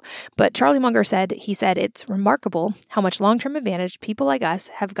as well. But Charlie Munger said, it's remarkable how much long-term advantage people like us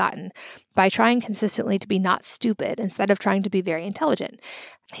have gotten by trying consistently to be not stupid instead of trying to be very intelligent.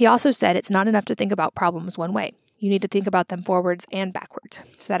 He also said it's not enough to think about problems one way. You need to think about them forwards and backwards.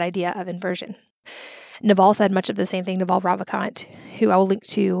 It's that idea of inversion. Naval said much of the same thing, Naval Ravikant, who I will link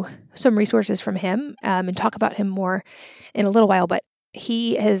to some resources from him and talk about him more in a little while, but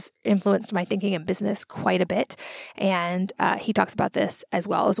he has influenced my thinking in business quite a bit, and he talks about this as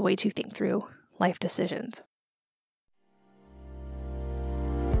well as a way to think through life decisions.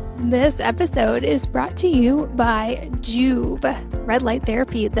 This episode is brought to you by Joovv, red light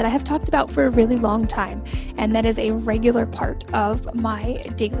therapy that I have talked about for a really long time, and that is a regular part of my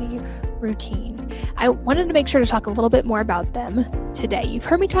daily routine. I wanted to make sure to talk a little bit more about them today. You've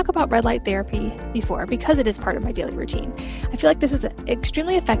heard me talk about red light therapy before because it is part of my daily routine. I feel like this is an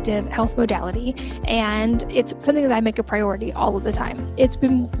extremely effective health modality, and it's something that I make a priority all of the time. It's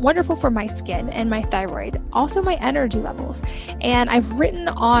been wonderful for my skin and my thyroid, also my energy levels. And I've written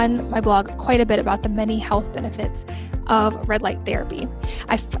on my blog quite a bit about the many health benefits of red light therapy.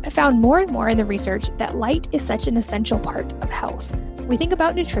 I've found more and more in the research that light is such an essential part of health. We think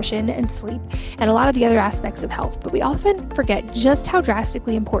about nutrition and sleep and a lot of the other aspects of health, but we often forget just how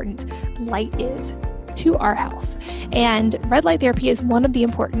drastically important light is to our health. And red light therapy is one of the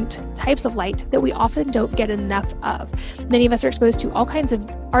important types of light that we often don't get enough of. Many of us are exposed to all kinds of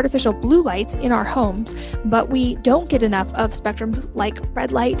artificial blue lights in our homes, but we don't get enough of spectrums like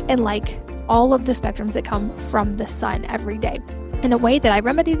red light and like all of the spectrums that come from the sun every day. And a way that I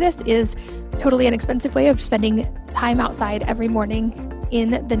remedy this is totally inexpensive way of spending time outside every morning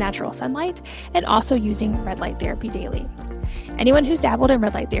in the natural sunlight and also using red light therapy daily. Anyone who's dabbled in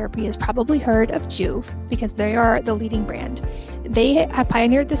red light therapy has probably heard of Joovv because they are the leading brand. They have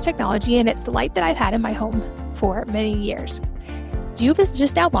pioneered this technology, and it's the light that I've had in my home for many years. Joovv is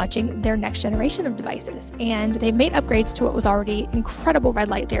just now launching their next generation of devices, and they've made upgrades to what was already incredible red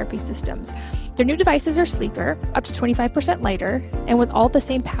light therapy systems. Their new devices are sleeker, up to 25% lighter, and with all the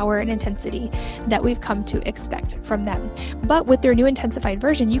same power and intensity that we've come to expect from them. But with their new intensified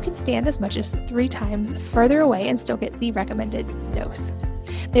version, you can stand as much as 3 times further away and still get the recommended dose.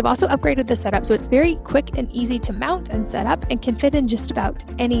 They've also upgraded the setup so it's very quick and easy to mount and set up and can fit in just about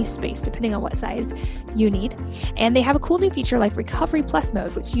any space depending on what size you need. And they have a cool new feature like Recovery Plus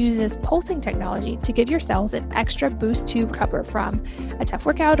mode, which uses pulsing technology to give your cells an extra boost to recover from a tough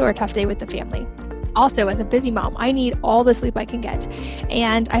workout or a tough day with the family. Also, as a busy mom, I need all the sleep I can get.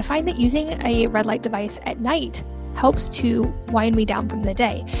 And I find that using a red light device at night helps to wind me down from the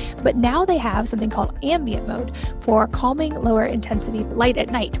day. But now they have something called ambient mode for calming lower intensity light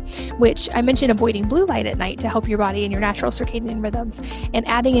at night, which I mentioned avoiding blue light at night to help your body and your natural circadian rhythms. And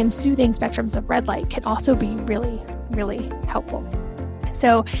adding in soothing spectrums of red light can also be really, really helpful.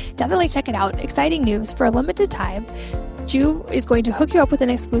 So definitely check it out. Exciting news. For a limited time, Joovv is going to hook you up with an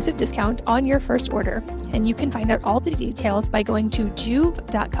exclusive discount on your first order. And you can find out all the details by going to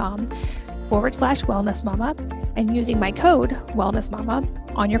joovv.com/wellnessmama and using my code wellnessmama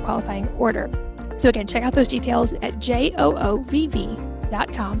on your qualifying order. So again, check out those details at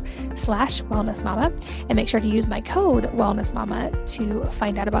joovv.com/wellnessmama and make sure to use my code wellnessmama to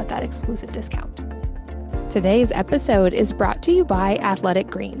find out about that exclusive discount. Today's episode is brought to you by Athletic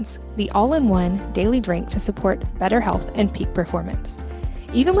Greens, the all-in-one daily drink to support better health and peak performance.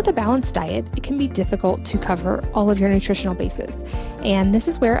 Even with a balanced diet, it can be difficult to cover all of your nutritional bases, and this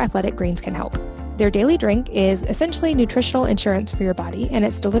is where Athletic Greens can help. Their daily drink is essentially nutritional insurance for your body, and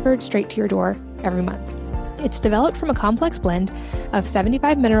it's delivered straight to your door every month. It's developed from a complex blend of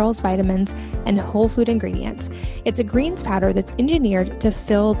 75 minerals, vitamins, and whole food ingredients. It's a greens powder that's engineered to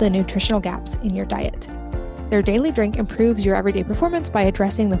fill the nutritional gaps in your diet. Their daily drink improves your everyday performance by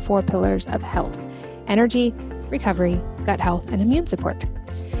addressing the 4 pillars of health: energy, recovery, gut health, and immune support.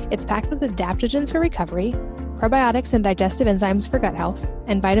 It's packed with adaptogens for recovery, probiotics and digestive enzymes for gut health,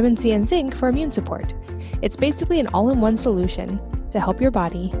 and vitamin C and zinc for immune support. It's basically an all-in-one solution to help your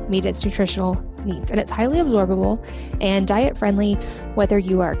body meet its nutritional needs. And it's highly absorbable and diet-friendly, whether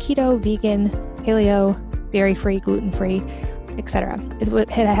you are keto, vegan, paleo, dairy-free, gluten-free, etc. It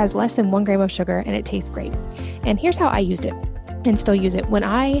has less than 1 gram of sugar, and it tastes great. And here's how I used it and still use it. When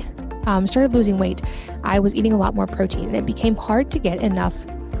I started losing weight, I was eating a lot more protein, and it became hard to get enough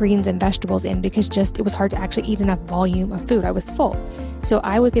greens and vegetables in because it was hard to actually eat enough volume of food. I was full. So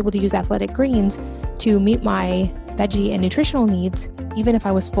I was able to use Athletic Greens to meet my veggie and nutritional needs, even if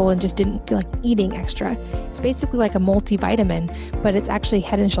I was full and just didn't feel like eating extra. It's basically like a multivitamin, but it's actually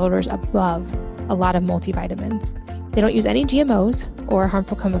head and shoulders above a lot of multivitamins. They don't use any GMOs or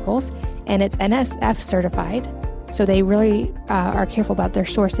harmful chemicals, and it's NSF certified. So they really are careful about their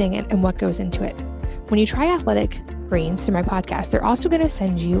sourcing and what goes into it. When you try Athletic Greens through my podcast, they're also going to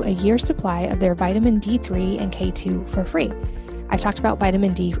send you a year's supply of their vitamin D3 and K2 for free. I've talked about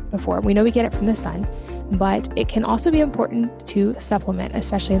vitamin D before. We know we get it from the sun, but it can also be important to supplement,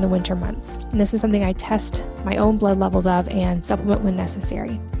 especially in the winter months. And this is something I test my own blood levels of and supplement when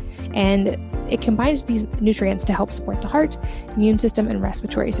necessary. And it combines these nutrients to help support the heart, immune system, and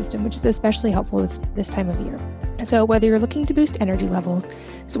respiratory system, which is especially helpful this time of year. So whether you're looking to boost energy levels,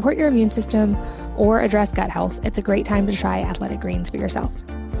 support your immune system, or address gut health, it's a great time to try Athletic Greens for yourself.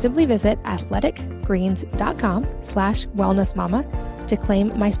 Simply visit athleticgreens.com/wellnessmama to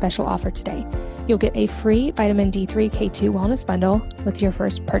claim my special offer today. You'll get a free vitamin D3 K2 wellness bundle with your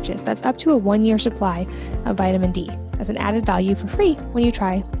first purchase. That's up to a 1-year supply of vitamin D as an added value for free when you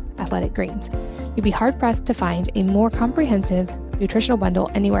try Athletic Greens. You'll be hard-pressed to find a more comprehensive nutritional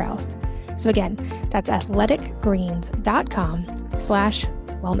bundle anywhere else. So again, that's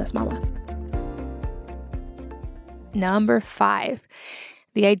athleticgreens.com/wellnessmama. Number 5,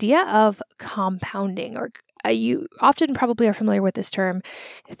 the idea of compounding, or you often probably are familiar with this term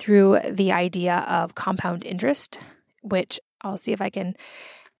through the idea of compound interest, which I'll see if I can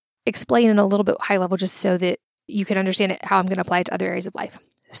explain in a little bit high level just so that you can understand it, how I'm going to apply it to other areas of life.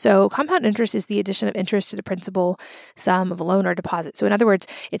 So compound interest is the addition of interest to the principal sum of a loan or deposit. So in other words,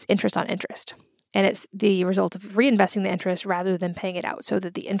 it's interest on interest. And it's the result of reinvesting the interest rather than paying it out, so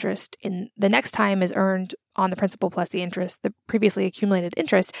that the interest in the next time is earned on the principal plus the interest, the previously accumulated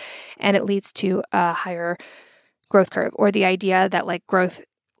interest, and it leads to a higher growth curve, or the idea that like growth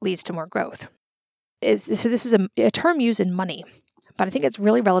leads to more growth. So this is a term used in money, but I think it's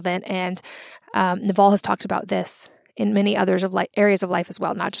really relevant, and Naval has talked about this in many others of areas of life as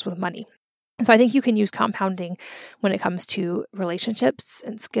well, not just with money. And so I think you can use compounding when it comes to relationships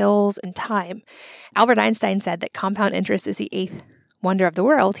and skills and time. Albert Einstein said that compound interest is the eighth wonder of the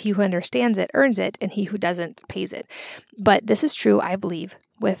world. He who understands it earns it, and he who doesn't pays it. But this is true, I believe,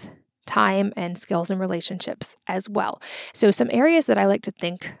 with time and skills and relationships as well. So some areas that I like to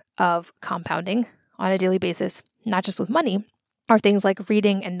think of compounding on a daily basis, not just with money, are things like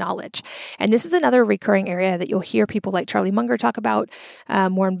reading and knowledge. And this is another recurring area that you'll hear people like Charlie Munger talk about.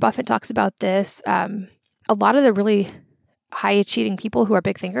 Warren Buffett talks about this. A lot of the really high-achieving people who are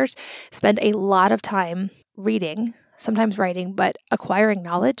big thinkers spend a lot of time reading, sometimes writing, but acquiring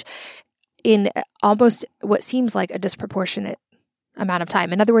knowledge in almost what seems like a disproportionate amount of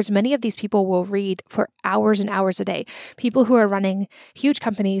time. In other words, many of these people will read for hours and hours a day. People who are running huge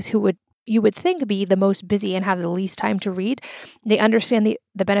companies you would think be the most busy and have the least time to read, they understand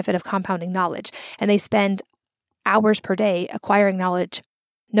the benefit of compounding knowledge, and they spend hours per day acquiring knowledge,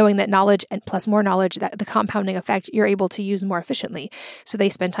 knowing that knowledge and plus more knowledge, that the compounding effect you're able to use more efficiently. So they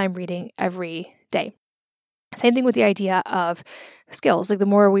spend time reading every day. Same thing with the idea of skills. Like the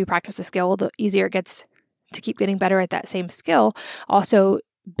more we practice a skill, the easier it gets to keep getting better at that same skill. Also,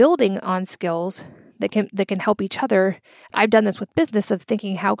 building on skills that can help each other. I've done this with business, of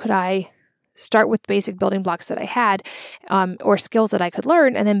thinking, how could I start with basic building blocks that I had, or skills that I could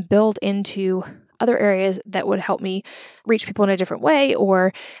learn, and then build into other areas that would help me reach people in a different way,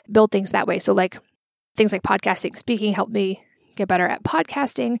 or build things that way. So like things like podcasting, speaking helped me get better at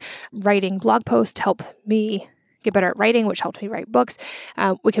podcasting. Writing blog posts helped me get better at writing, which helped me write books.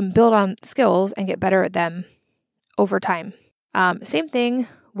 We can build on skills and get better at them over time. Same thing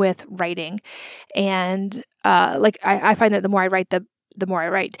with writing. And I find that the more I write, the more I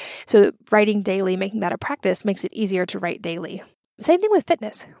write. So writing daily, making that a practice, makes it easier to write daily. Same thing with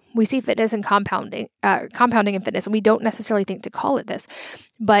fitness. We see fitness and compounding in fitness, and we don't necessarily think to call it this.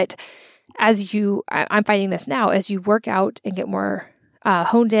 But I'm finding this now, as you work out and get more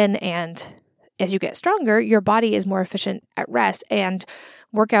honed in, and as you get stronger, your body is more efficient at rest. And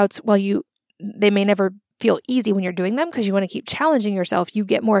workouts, they may never feel easy when you're doing them, because you want to keep challenging yourself, you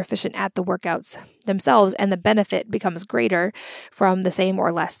get more efficient at the workouts themselves, and the benefit becomes greater from the same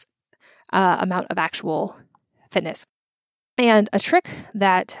or less amount of actual fitness. And a trick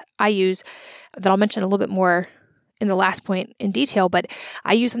that I use, that I'll mention a little bit more in the last point in detail, but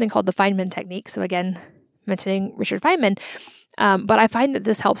I use something called the Feynman technique. So again, mentioning Richard Feynman, but I find that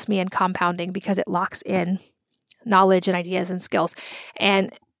this helps me in compounding because it locks in knowledge and ideas and skills.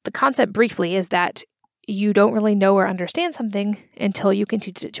 And the concept briefly is that you don't really know or understand something until you can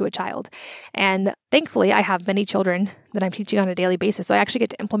teach it to a child. And thankfully, I have many children that I'm teaching on a daily basis, so I actually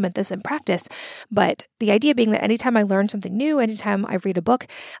get to implement this in practice. But the idea being that anytime I learn something new, anytime I read a book,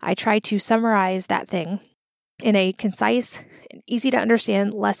 I try to summarize that thing in a concise and easy to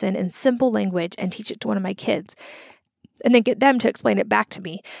understand lesson in simple language and teach it to one of my kids, and then get them to explain it back to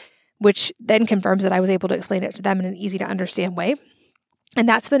me, which then confirms that I was able to explain it to them in an easy to understand way. And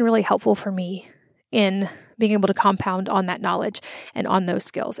that's been really helpful for me in being able to compound on that knowledge and on those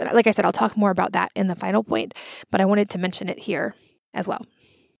skills. And like I said, I'll talk more about that in the final point, but I wanted to mention it here as well.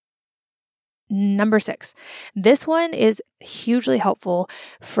 Number 6. This one is hugely helpful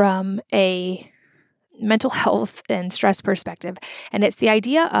from a mental health and stress perspective, and it's the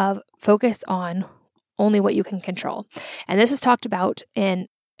idea of focus on only what you can control. And this is talked about in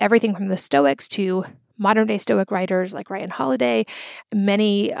everything from the Stoics to modern day Stoic writers like Ryan Holiday.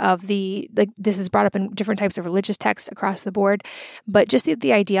 Many of this is brought up in different types of religious texts across the board, but just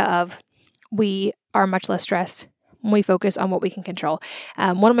the idea of we are much less stressed when we focus on what we can control.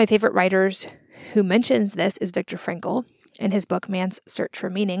 One of my favorite writers who mentions this is Viktor Frankl in his book, Man's Search for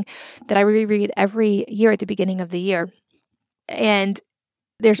Meaning, that I reread every year at the beginning of the year. And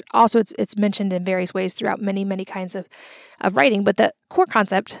there's also, it's mentioned in various ways throughout many, many kinds of writing, but the core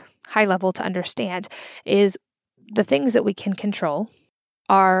concept, high level to understand, is the things that we can control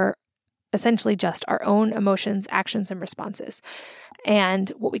are essentially just our own emotions, actions, and responses. And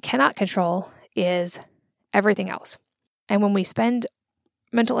what we cannot control is everything else. And when we spend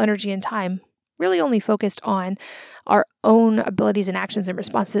mental energy and time really only focused on our own abilities and actions and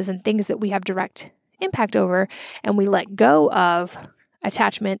responses and things that we have direct impact over, and we let go of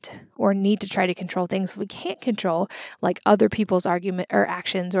attachment or need to try to control things we can't control, like other people's argument or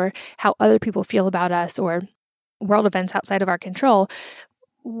actions or how other people feel about us or world events outside of our control,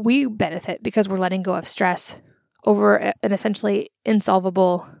 we benefit because we're letting go of stress over an essentially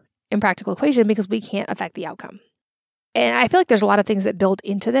insolvable, impractical equation because we can't affect the outcome. And I feel like there's a lot of things that build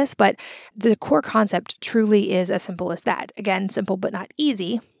into this, but the core concept truly is as simple as that. Again, simple but not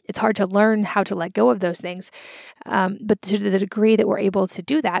easy. It's hard to learn how to let go of those things. But to the degree that we're able to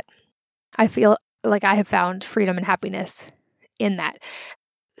do that, I feel like I have found freedom and happiness in that.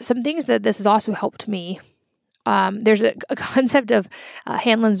 Some things that this has also helped me. There's a concept of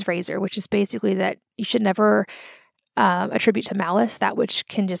Hanlon's razor, which is basically that you should never attribute to malice that which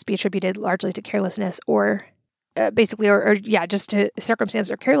can just be attributed largely to carelessness or just to circumstance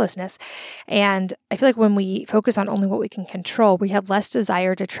or carelessness. And I feel like when we focus on only what we can control, we have less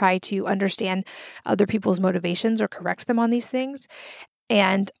desire to try to understand other people's motivations or correct them on these things.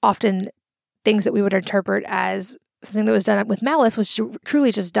 And often things that we would interpret as something that was done with malice was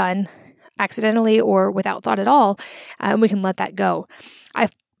truly just done accidentally or without thought at all. And we can let that go. I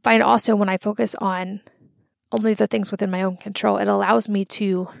find also when I focus on only the things within my own control, it allows me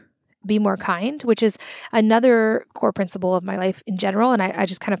to be more kind, which is another core principle of my life in general. And I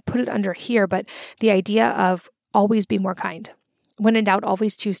just kind of put it under here, but the idea of always be more kind. When in doubt,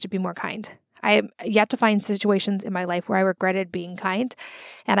 always choose to be more kind. I am yet to find situations in my life where I regretted being kind,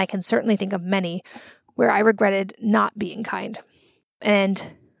 and I can certainly think of many where I regretted not being kind.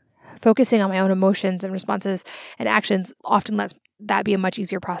 And focusing on my own emotions and responses and actions often lets that be a much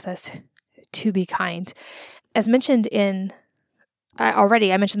easier process to be kind. As mentioned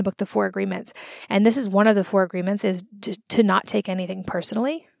I mentioned the book, The 4 Agreements, and this is one of the 4 agreements is to not take anything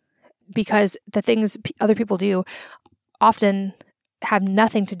personally, because the things other people do often have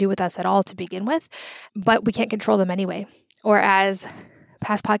nothing to do with us at all to begin with, but we can't control them anyway. Or as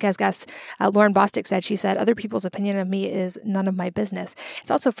past podcast guest Lauren Bostic said, she said, other people's opinion of me is none of my business.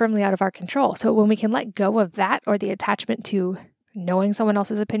 It's also firmly out of our control. So when we can let go of that or the attachment to knowing someone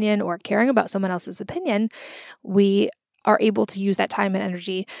else's opinion or caring about someone else's opinion, we are able to use that time and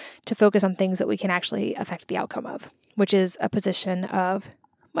energy to focus on things that we can actually affect the outcome of, which is a position of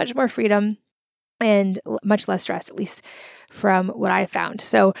much more freedom and much less stress, at least from what I've found.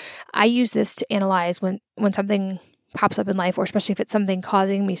 So I use this to analyze when something pops up in life, or especially if it's something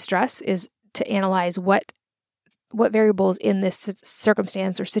causing me stress, is to analyze what variables in this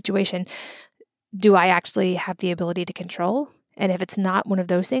circumstance or situation do I actually have the ability to control? And if it's not one of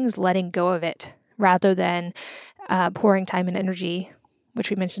those things, letting go of it rather than pouring time and energy, which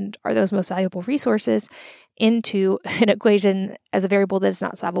we mentioned are those most valuable resources, into an equation as a variable that is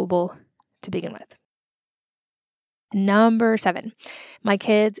not solvable to begin with. Number 7, my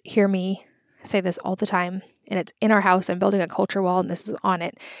kids hear me say this all the time, and it's in our house. I'm building a culture wall, and this is on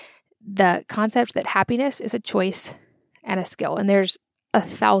it. The concept that happiness is a choice and a skill. And there's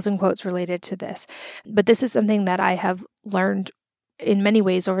 1,000 quotes related to this. But this is something that I have learned in many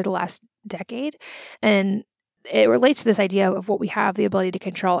ways over the last decade. And it relates to this idea of what we have the ability to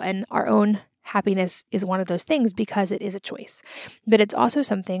control. And our own happiness is one of those things because it is a choice. But it's also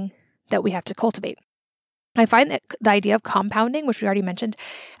something that we have to cultivate. I find that the idea of compounding, which we already mentioned,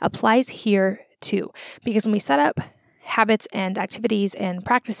 applies here too. Because when we set up habits and activities and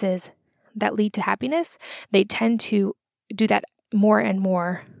practices that lead to happiness, they tend to do that more and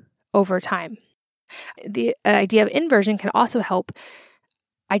more over time. The idea of inversion can also help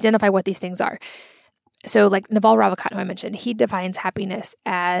identify what these things are. So like Naval Ravikant, who I mentioned, he defines happiness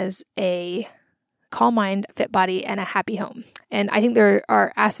as a calm mind, fit body, and a happy home. And I think there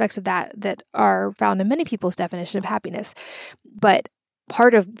are aspects of that are found in many people's definition of happiness. But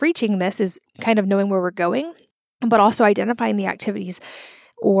part of reaching this is kind of knowing where we're going, but also identifying the activities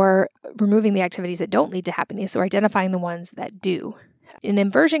or removing the activities that don't lead to happiness or identifying the ones that do. And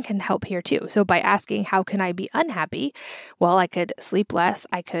inversion can help here too. So by asking, how can I be unhappy? Well, I could sleep less.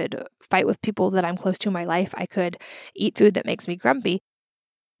 I could fight with people that I'm close to in my life. I could eat food that makes me grumpy.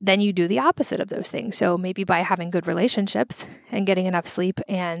 Then you do the opposite of those things. So maybe by having good relationships and getting enough sleep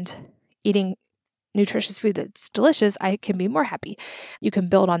and eating nutritious food that's delicious, I can be more happy. You can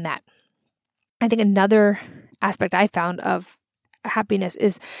build on that. I think another aspect I found of happiness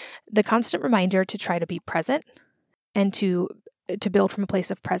is the constant reminder to try to be present and to build from a place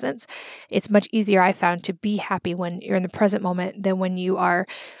of presence. It's much easier, I found, to be happy when you're in the present moment than when you are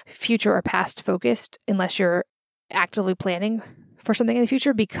future or past focused, unless you're actively planning for something in the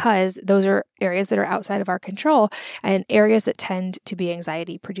future, because those are areas that are outside of our control and areas that tend to be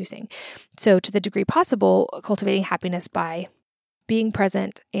anxiety producing. So to the degree possible, cultivating happiness by being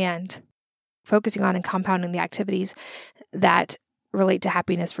present and focusing on and compounding the activities that relate to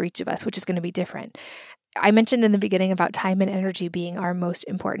happiness for each of us, which is going to be different. I mentioned in the beginning about time and energy being our most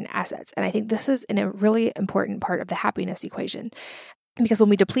important assets. And I think this is a really important part of the happiness equation. Because when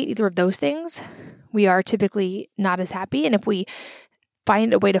we deplete either of those things, we are typically not as happy. And if we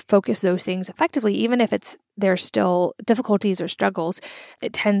find a way to focus those things effectively, even if there's still difficulties or struggles,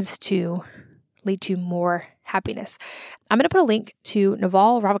 it tends to lead to more happiness. I'm going to put a link to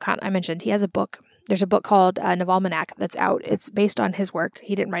Naval Ravikant. I mentioned he has a book. There's a book called Naval Almanac that's out. It's based on his work.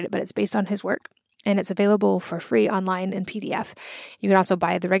 He didn't write it, but it's based on his work. And it's available for free online in PDF. You can also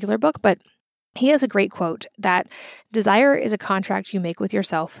buy the regular book, but he has a great quote that desire is a contract you make with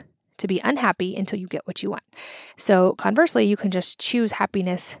yourself to be unhappy until you get what you want. So conversely, you can just choose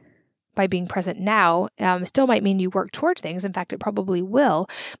happiness by being present now. Still might mean you work toward things. In fact, it probably will,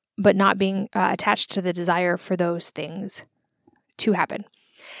 but not being attached to the desire for those things to happen.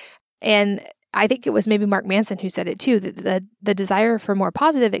 And I think it was maybe Mark Manson who said it too, that the desire for more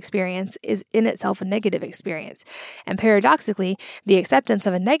positive experience is in itself a negative experience. And paradoxically, the acceptance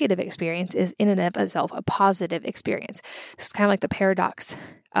of a negative experience is in and of itself a positive experience. It's kind of like the paradox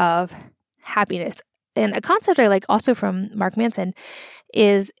of happiness. And a concept I like also from Mark Manson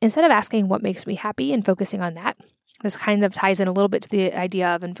is instead of asking what makes me happy and focusing on that, this kind of ties in a little bit to the idea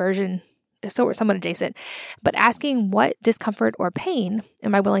of inversion, so somewhat adjacent, but asking what discomfort or pain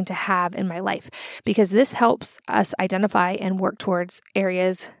am I willing to have in my life? Because this helps us identify and work towards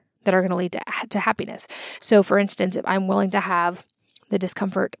areas that are going to lead to happiness. So for instance, if I'm willing to have the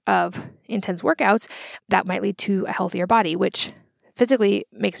discomfort of intense workouts, that might lead to a healthier body, which physically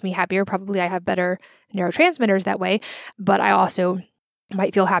makes me happier. Probably I have better neurotransmitters that way, but I also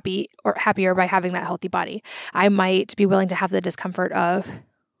might feel happy or happier by having that healthy body. I might be willing to have the discomfort of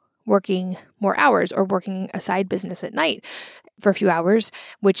working more hours or working a side business at night for a few hours,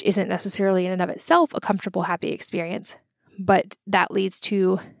 which isn't necessarily in and of itself a comfortable, happy experience. But that leads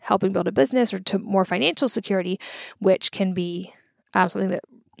to helping build a business or to more financial security, which can be something that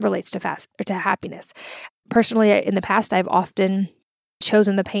relates to happiness. Personally, in the past, I've often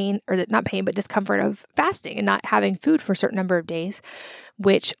chosen the pain, or not pain, but discomfort of fasting and not having food for a certain number of days,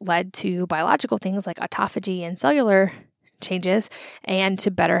 which led to biological things like autophagy and cellular changes and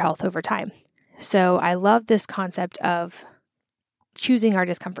to better health over time. So I love this concept of choosing our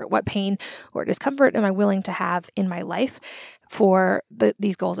discomfort. What pain or discomfort am I willing to have in my life for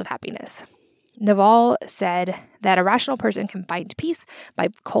these goals of happiness? Naval said that a rational person can find peace by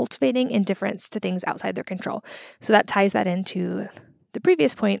cultivating indifference to things outside their control. So that ties that into the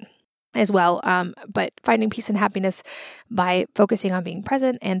previous point as well, but finding peace and happiness by focusing on being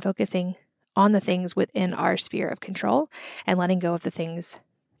present and focusing on the things within our sphere of control and letting go of the things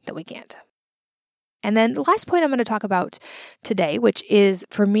that we can't. And then the last point I'm going to talk about today, which is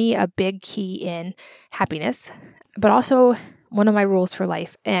for me a big key in happiness, but also one of my rules for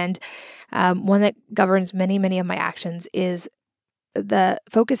life and one that governs many, many of my actions, is the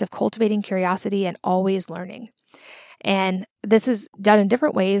focus of cultivating curiosity and always learning. And this is done in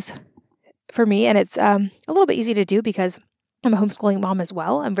different ways for me, and it's a little bit easy to do because I'm a homeschooling mom as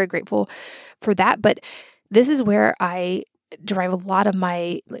well. I'm very grateful for that. But this is where I derive a lot of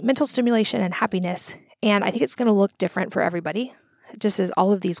my mental stimulation and happiness. And I think it's going to look different for everybody, just as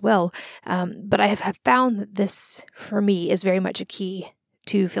all of these will. But I have found that this, for me, is very much a key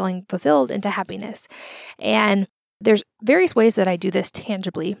to feeling fulfilled and to happiness. And there's various ways that I do this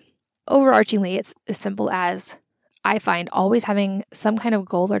tangibly. Overarchingly, it's as simple as I find always having some kind of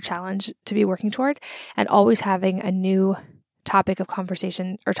goal or challenge to be working toward and always having a new topic of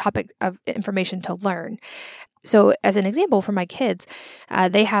conversation or topic of information to learn. So as an example, for my kids,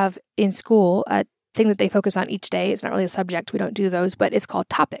 they have in school a thing that they focus on each day. It's not really a subject. We don't do those, but it's called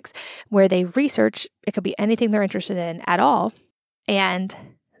topics, where they research. It could be anything they're interested in at all. And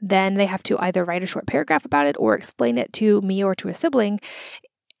then they have to either write a short paragraph about it or explain it to me or to a sibling,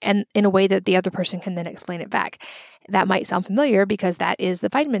 and in a way that the other person can then explain it back. That might sound familiar because that is the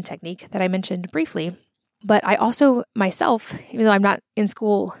Feynman technique that I mentioned briefly. But I also myself, even though I'm not in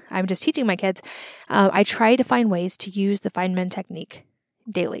school, I'm just teaching my kids, I try to find ways to use the Feynman technique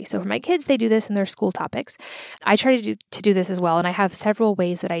daily. So for my kids, they do this in their school topics. I try to do this as well, and I have several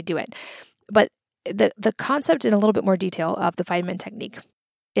ways that I do it. But the concept in a little bit more detail of the Feynman technique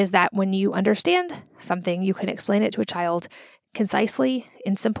is that when you understand something, you can explain it to a child concisely,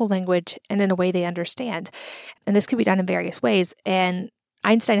 in simple language, and in a way they understand. And this can be done in various ways. And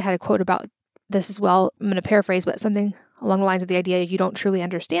Einstein had a quote about this as well. I'm going to paraphrase, but something along the lines of the idea you don't truly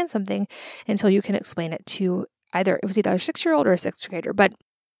understand something until you can explain it to either a 6-year-old or a 6th grader. But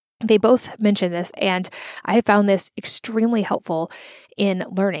They both mention this, and I have found this extremely helpful in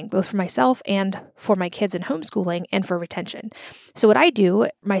learning, both for myself and for my kids in homeschooling and for retention. So what I do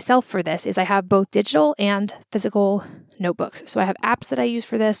myself for this is I have both digital and physical notebooks. So I have apps that I use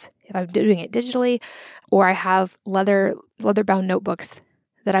for this if I'm doing it digitally, or I have leather-bound notebooks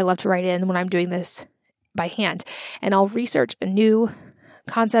that I love to write in when I'm doing this by hand. And I'll research a new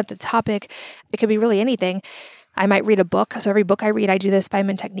concept, a topic. It could be really anything. I might read a book. So every book I read, I do this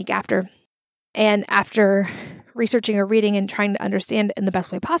Feynman technique after. And after researching or reading and trying to understand in the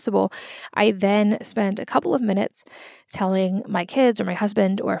best way possible, I then spend a couple of minutes telling my kids or my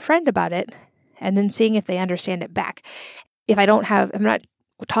husband or a friend about it, and then seeing if they understand it back. If I'm not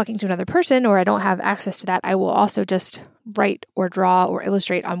talking to another person or I don't have access to that, I will also just write or draw or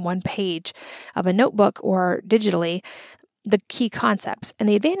illustrate on one page of a notebook or digitally the key concepts. And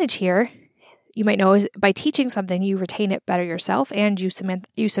the advantage here, you might know, is by teaching something, you retain it better yourself and you cement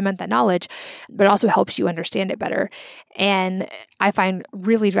that knowledge, but it also helps you understand it better. And I find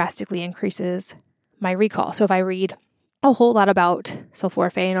really drastically increases my recall. So if I read a whole lot about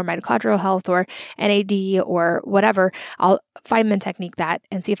sulforaphane or mitochondrial health or NAD or whatever, I'll Feynman technique that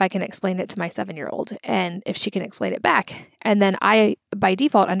and see if I can explain it to my 7-year-old and if she can explain it back. And then I, by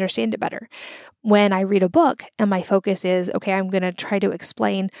default, understand it better. When I read a book and my focus is, okay, I'm going to try to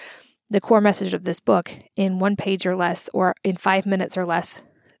explain the core message of this book in 1 page or less, or in 5 minutes or less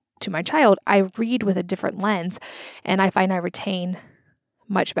to my child, I read with a different lens and I find I retain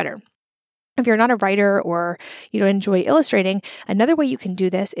much better. If you're not a writer or you don't enjoy illustrating, another way you can do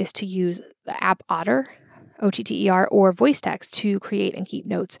this is to use the app Otter, OTTER, or voice text to create and keep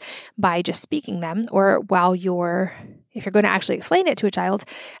notes by just speaking them, or if you're going to actually explain it to a child,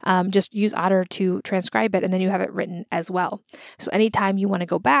 just use Otter to transcribe it, and then you have it written as well. So anytime you want to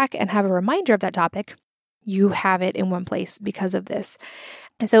go back and have a reminder of that topic, you have it in one place because of this.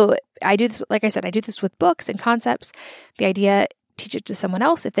 And so I do this, like I said, I do this with books and concepts. The idea, teach it to someone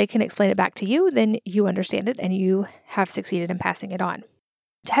else. If they can explain it back to you, then you understand it and you have succeeded in passing it on.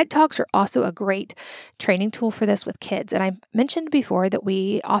 TED Talks are also a great training tool for this with kids. And I mentioned before that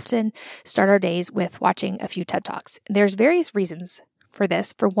we often start our days with watching a few TED Talks. There's various reasons for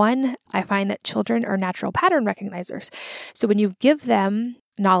this. For one, I find that children are natural pattern recognizers. So when you give them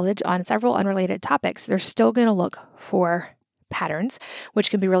knowledge on several unrelated topics, they're still going to look for patterns, which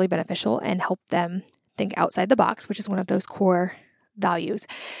can be really beneficial and help them think outside the box, which is one of those core values.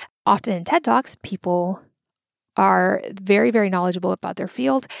 Often in TED Talks, people are very, very knowledgeable about their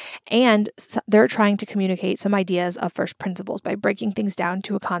field, and they're trying to communicate some ideas of first principles by breaking things down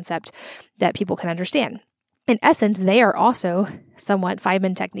to a concept that people can understand. In essence, they are also somewhat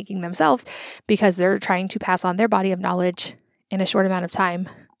Feynman techniquing themselves because they're trying to pass on their body of knowledge in a short amount of time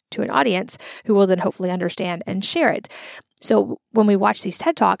to an audience who will then hopefully understand and share it. So when we watch these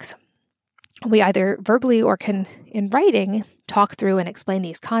TED Talks, we either verbally or can, in writing, talk through and explain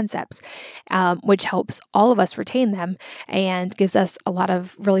these concepts, which helps all of us retain them and gives us a lot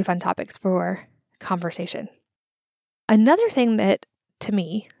of really fun topics for conversation. Another thing that, to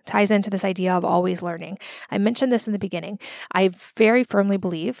me, ties into this idea of always learning. I mentioned this in the beginning. I very firmly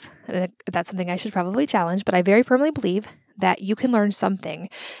believe, and that's something I should probably challenge, but I very firmly believe that you can learn something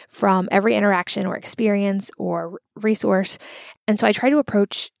from every interaction or experience or resource. And so I try to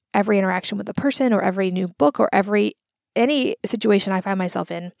approach every interaction with a person or every new book or any situation I find myself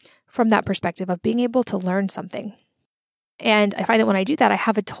in from that perspective of being able to learn something. And I find that when I do that, I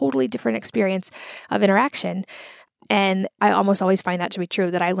have a totally different experience of interaction. And I almost always find that to be true,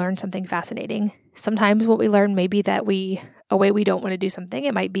 that I learn something fascinating. Sometimes what we learn may be that a way we don't want to do something.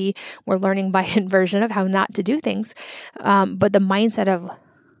 It might be we're learning by inversion of how not to do things. But the mindset of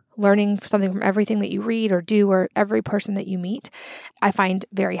learning something from everything that you read or do or every person that you meet, I find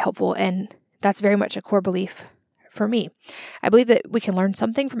very helpful. And that's very much a core belief for me. I believe that we can learn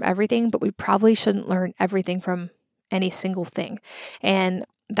something from everything, but we probably shouldn't learn everything from any single thing. And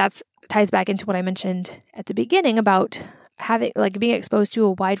that ties back into what I mentioned at the beginning about being exposed to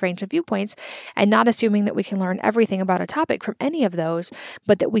a wide range of viewpoints and not assuming that we can learn everything about a topic from any of those,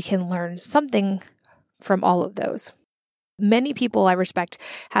 but that we can learn something from all of those. Many people I respect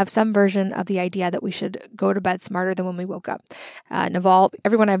have some version of the idea that we should go to bed smarter than when we woke up. Naval,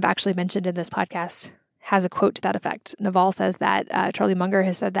 everyone I've actually mentioned in this podcast has a quote to that effect. Naval says that, Charlie Munger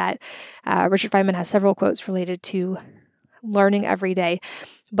has said that, Richard Feynman has several quotes related to learning every day.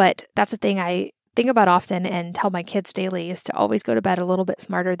 But that's a thing I think about often and tell my kids daily is to always go to bed a little bit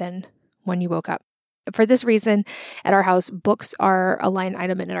smarter than when you woke up. For this reason, at our house, books are a line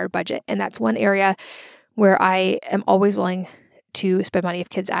item in our budget. And that's one area where I am always willing to spend money if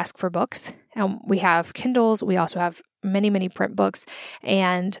kids ask for books. And we have Kindles. We also have many, many print books.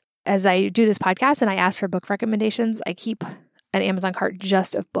 And as I do this podcast and I ask for book recommendations, I keep an Amazon cart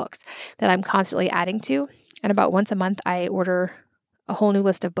just of books that I'm constantly adding to. And about once a month, I order a whole new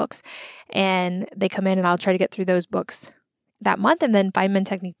list of books, and they come in and I'll try to get through those books that month and then Feynman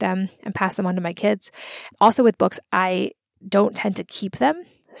technique them and pass them on to my kids. Also with books, I don't tend to keep them.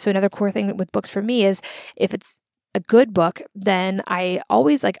 So another core thing with books for me is if it's a good book, then I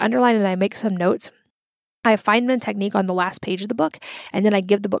always underline it and I make some notes. I find the technique on the last page of the book, and then I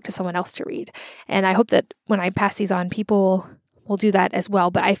give the book to someone else to read. And I hope that when I pass these on, people will do that as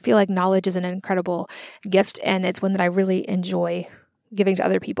well. But I feel like knowledge is an incredible gift, and it's one that I really enjoy giving to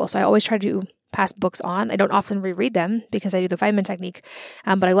other people. So I always try to pass books on. I don't often reread them because I do the Feynman technique,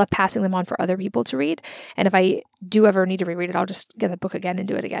 but I love passing them on for other people to read. And if I do ever need to reread it, I'll just get the book again and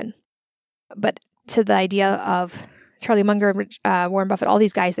do it again. But to the idea of Charlie Munger, Warren Buffett, all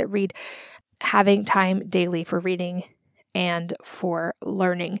these guys that read, having time daily for reading and for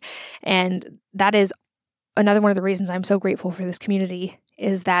learning. And that is another one of the reasons I'm so grateful for this community,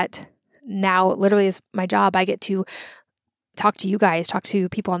 is that now literally is my job. I get to talk to you guys, talk to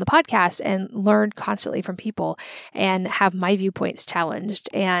people on the podcast, and learn constantly from people and have my viewpoints challenged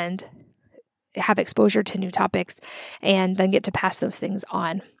and have exposure to new topics and then get to pass those things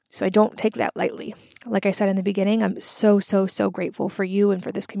on. So I don't take that lightly. Like I said in the beginning, I'm so grateful for you and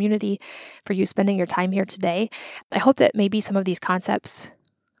for this community, for you spending your time here today. I hope that maybe some of these concepts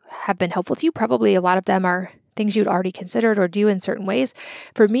have been helpful to you. Probably a lot of them are things you'd already considered or do in certain ways.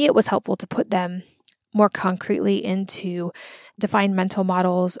 For me, it was helpful to put them more concretely into defined mental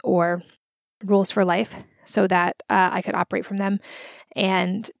models or rules for life so that I could operate from them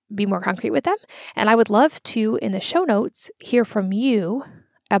and be more concrete with them. And I would love to, in the show notes, hear from you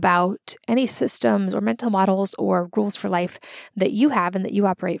about any systems or mental models or rules for life that you have and that you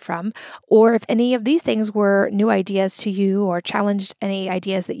operate from, or if any of these things were new ideas to you or challenged any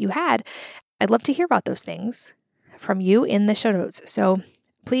ideas that you had. I'd love to hear about those things from you in the show notes. So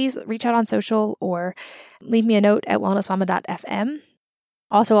please reach out on social or leave me a note at wellnessmama.fm.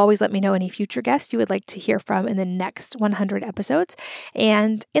 Also, always let me know any future guests you would like to hear from in the next 100 episodes.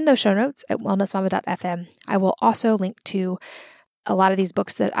 And in those show notes at wellnessmama.fm, I will also link to a lot of these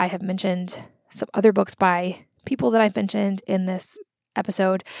books that I have mentioned, some other books by people that I've mentioned in this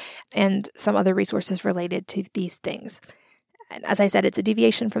episode, and some other resources related to these things. And as I said, it's a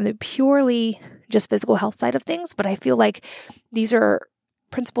deviation from the purely just physical health side of things, but I feel like these are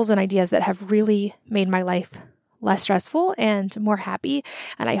principles and ideas that have really made my life less stressful and more happy.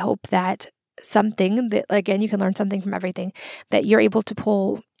 And I hope that something that, again, you can learn something from everything, that you're able to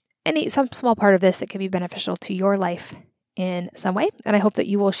pull some small part of this that can be beneficial to your life in some way. And I hope that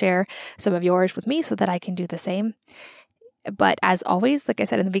you will share some of yours with me so that I can do the same. But as always, like I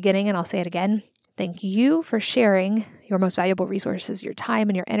said in the beginning, and I'll say it again, thank you for sharing your most valuable resources, your time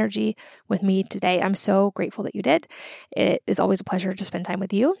and your energy with me today. I'm so grateful that you did. It is always a pleasure to spend time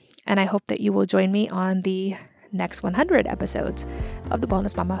with you. And I hope that you will join me on the next 100 episodes of the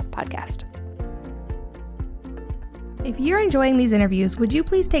Wellness Mama podcast. If you're enjoying these interviews, would you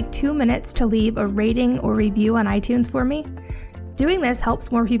please take 2 minutes to leave a rating or review on iTunes for me? Doing this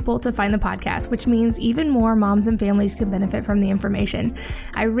helps more people to find the podcast, which means even more moms and families can benefit from the information.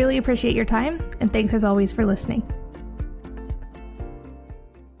 I really appreciate your time, and thanks as always for listening.